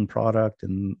selling product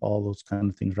and all those kind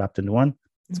of things wrapped into one.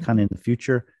 It's kind of in the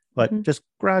future, but just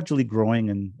gradually growing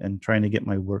and trying to get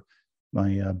my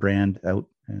brand out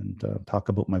and talk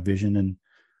about my vision. And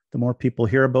the more people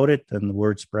hear about it and the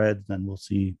word spreads, then we'll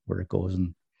see where it goes.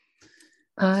 And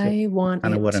I want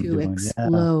it to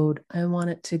explode. Yeah. I want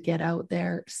it to get out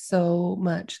there so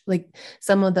much. Like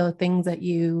some of the things that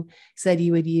you said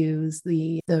you would use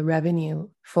the revenue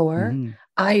for.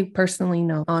 I personally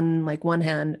know on like one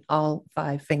hand, all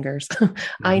 5 fingers,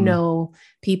 I know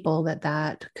people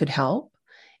that could help.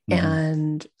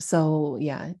 And so,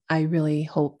 yeah, I really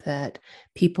hope that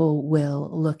people will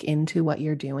look into what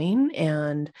you're doing.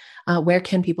 And where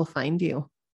can people find you?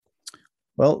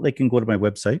 Well, they can go to my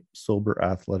website,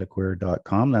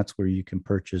 soberathleticwear.com. That's where you can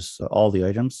purchase all the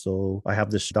items. So I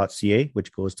have this .ca,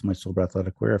 which goes to my Sober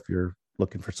Athletic Wear if you're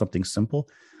looking for something simple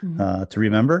to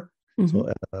remember.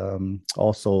 So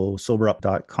also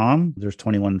soberup.com. There's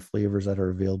 21 flavors that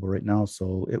are available right now.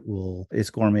 So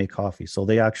it's gourmet coffee. So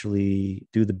they actually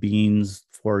do the beans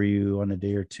for you on a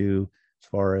day or two as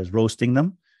far as roasting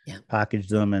them. Package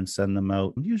them and send them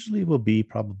out. Usually will be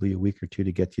probably a week or 2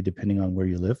 to get you, depending on where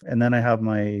you live. And then I have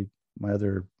my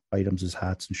other items as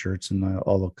hats and shirts, and I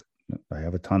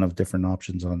have a ton of different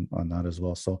options on that as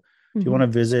well. So if you want to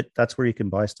visit, that's where you can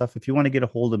buy stuff. If you want to get a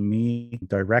hold of me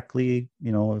directly,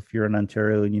 if you're in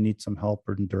Ontario and you need some help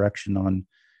or direction on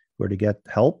where to get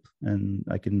help, and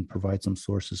I can provide some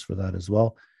sources for that as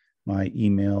well. My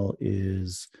email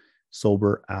is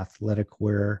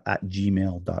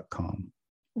soberathleticwear@gmail.com.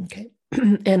 Okay.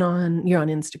 And you're on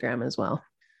Instagram as well.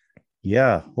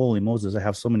 Yeah. Holy Moses. I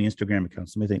have so many Instagram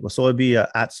accounts. Let me think. Well, so it'd be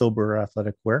at Sober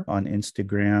Athletic Wear on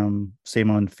Instagram. Same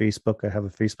on Facebook. I have a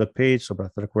Facebook page, Sober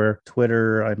Athletic Wear.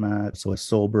 Twitter, I'm at, so it's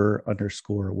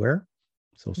sober_wear.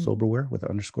 So soberwear with an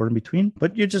underscore in between.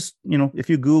 But you just, if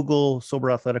you Google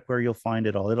Sober Athletic Wear, you'll find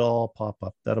it all. It'll all pop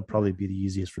up. That'll probably be the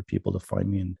easiest for people to find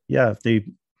me. And yeah, if they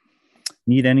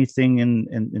need anything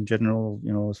in general,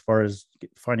 as far as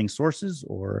finding sources,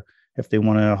 or if they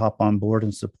want to hop on board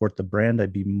and support the brand,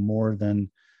 I'd be more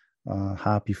than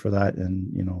happy for that,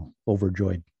 and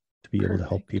overjoyed to be able to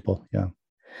help people. Yeah.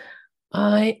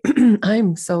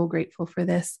 I'm so grateful for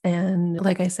this. And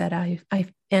like I said, I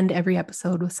end every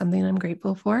episode with something I'm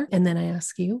grateful for. And then I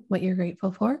ask you what you're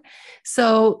grateful for.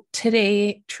 So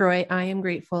today, Troy, I am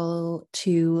grateful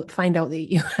to find out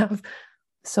that you have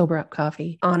Sober Up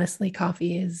coffee. Honestly,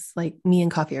 coffee is like, me and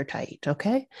coffee are tight.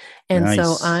 Okay. And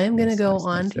so I'm going to go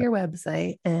onto your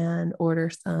website and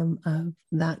order some of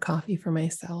that coffee for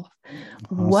myself.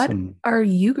 Awesome. What are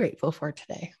you grateful for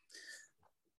today?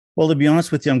 Well, to be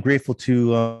honest with you, I'm grateful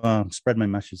to spread my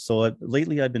message. So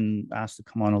lately I've been asked to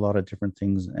come on a lot of different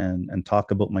things and talk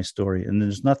about my story. And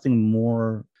there's nothing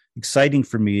more exciting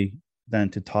for me than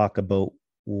to talk about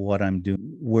what I'm doing,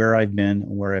 where I've been,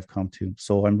 and where I've come to.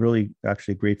 So I'm really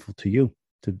actually grateful to you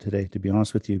today, to be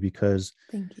honest with you, because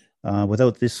thank you.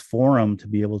 Without this forum to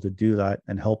be able to do that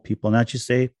and help people, not just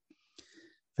say, if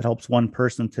it helps one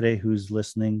person today who's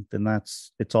listening, then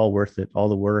it's all worth it. All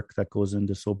the work that goes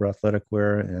into Sober Athletic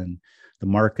Wear and the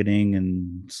marketing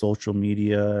and social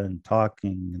media and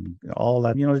talking and all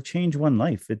that, to change one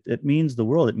life. It means the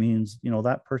world. It means,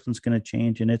 that person's going to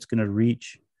change, and it's going to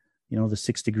reach the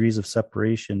 6 degrees of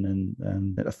separation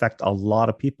and affect a lot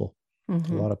of people, a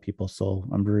lot of people. So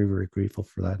I'm very, very grateful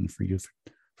for that, and for you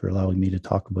for allowing me to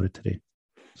talk about it today.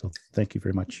 So thank you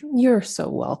very much. You're so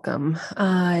welcome.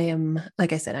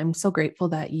 Like I said, I'm so grateful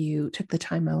that you took the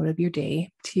time out of your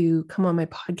day to come on my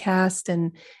podcast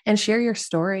and share your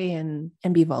story and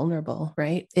be vulnerable,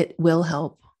 right? It will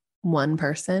help one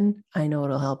person. I know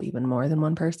it'll help even more than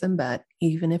one person, but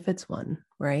even if it's one,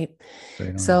 right?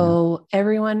 So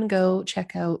everyone go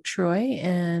check out Troy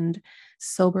and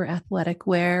Sober Athletic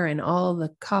Wear and all the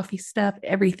coffee stuff,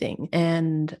 everything.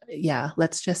 And yeah,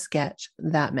 let's just get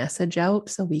that message out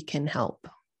so we can help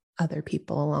other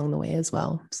people along the way as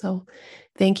well. So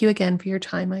thank you again for your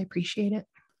time. I appreciate it.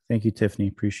 Thank you, Tiffany.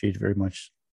 Appreciate it very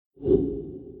much.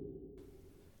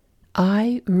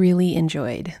 I really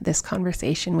enjoyed this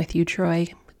conversation with you,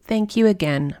 Troy. Thank you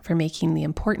again for making the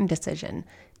important decision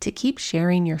to keep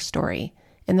sharing your story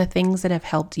and the things that have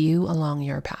helped you along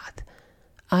your path.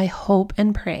 I hope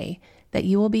and pray that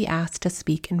you will be asked to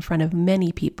speak in front of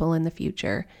many people in the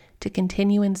future to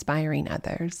continue inspiring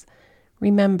others.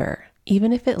 Remember,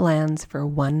 Even if it lands for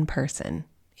one person,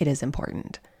 it is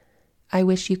important. I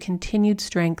wish you continued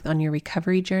strength on your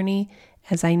recovery journey,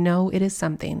 as I know it is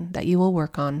something that you will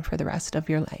work on for the rest of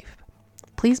your life.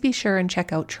 Please be sure and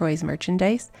check out Troy's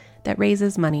merchandise that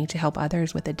raises money to help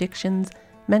others with addictions,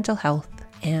 mental health,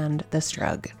 and the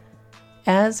strugg.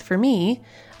 As for me,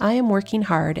 I am working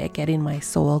hard at getting my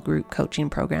Soul Group coaching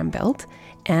program built,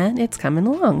 and it's coming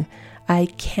along. I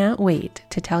can't wait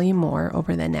to tell you more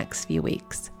over the next few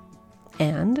weeks.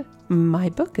 And my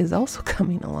book is also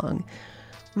coming along.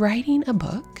 Writing a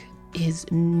book is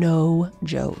no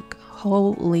joke.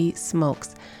 Holy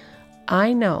smokes.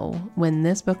 I know when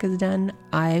this book is done,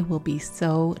 I will be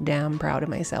so damn proud of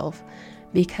myself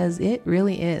because it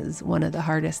really is one of the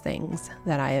hardest things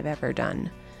that I have ever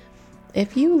done.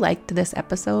 If you liked this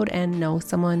episode and know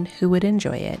someone who would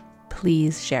enjoy it,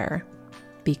 please share,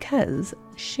 because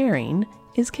sharing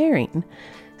is caring.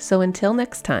 So until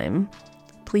next time,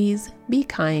 please be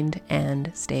kind and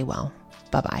stay well.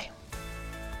 Bye-bye.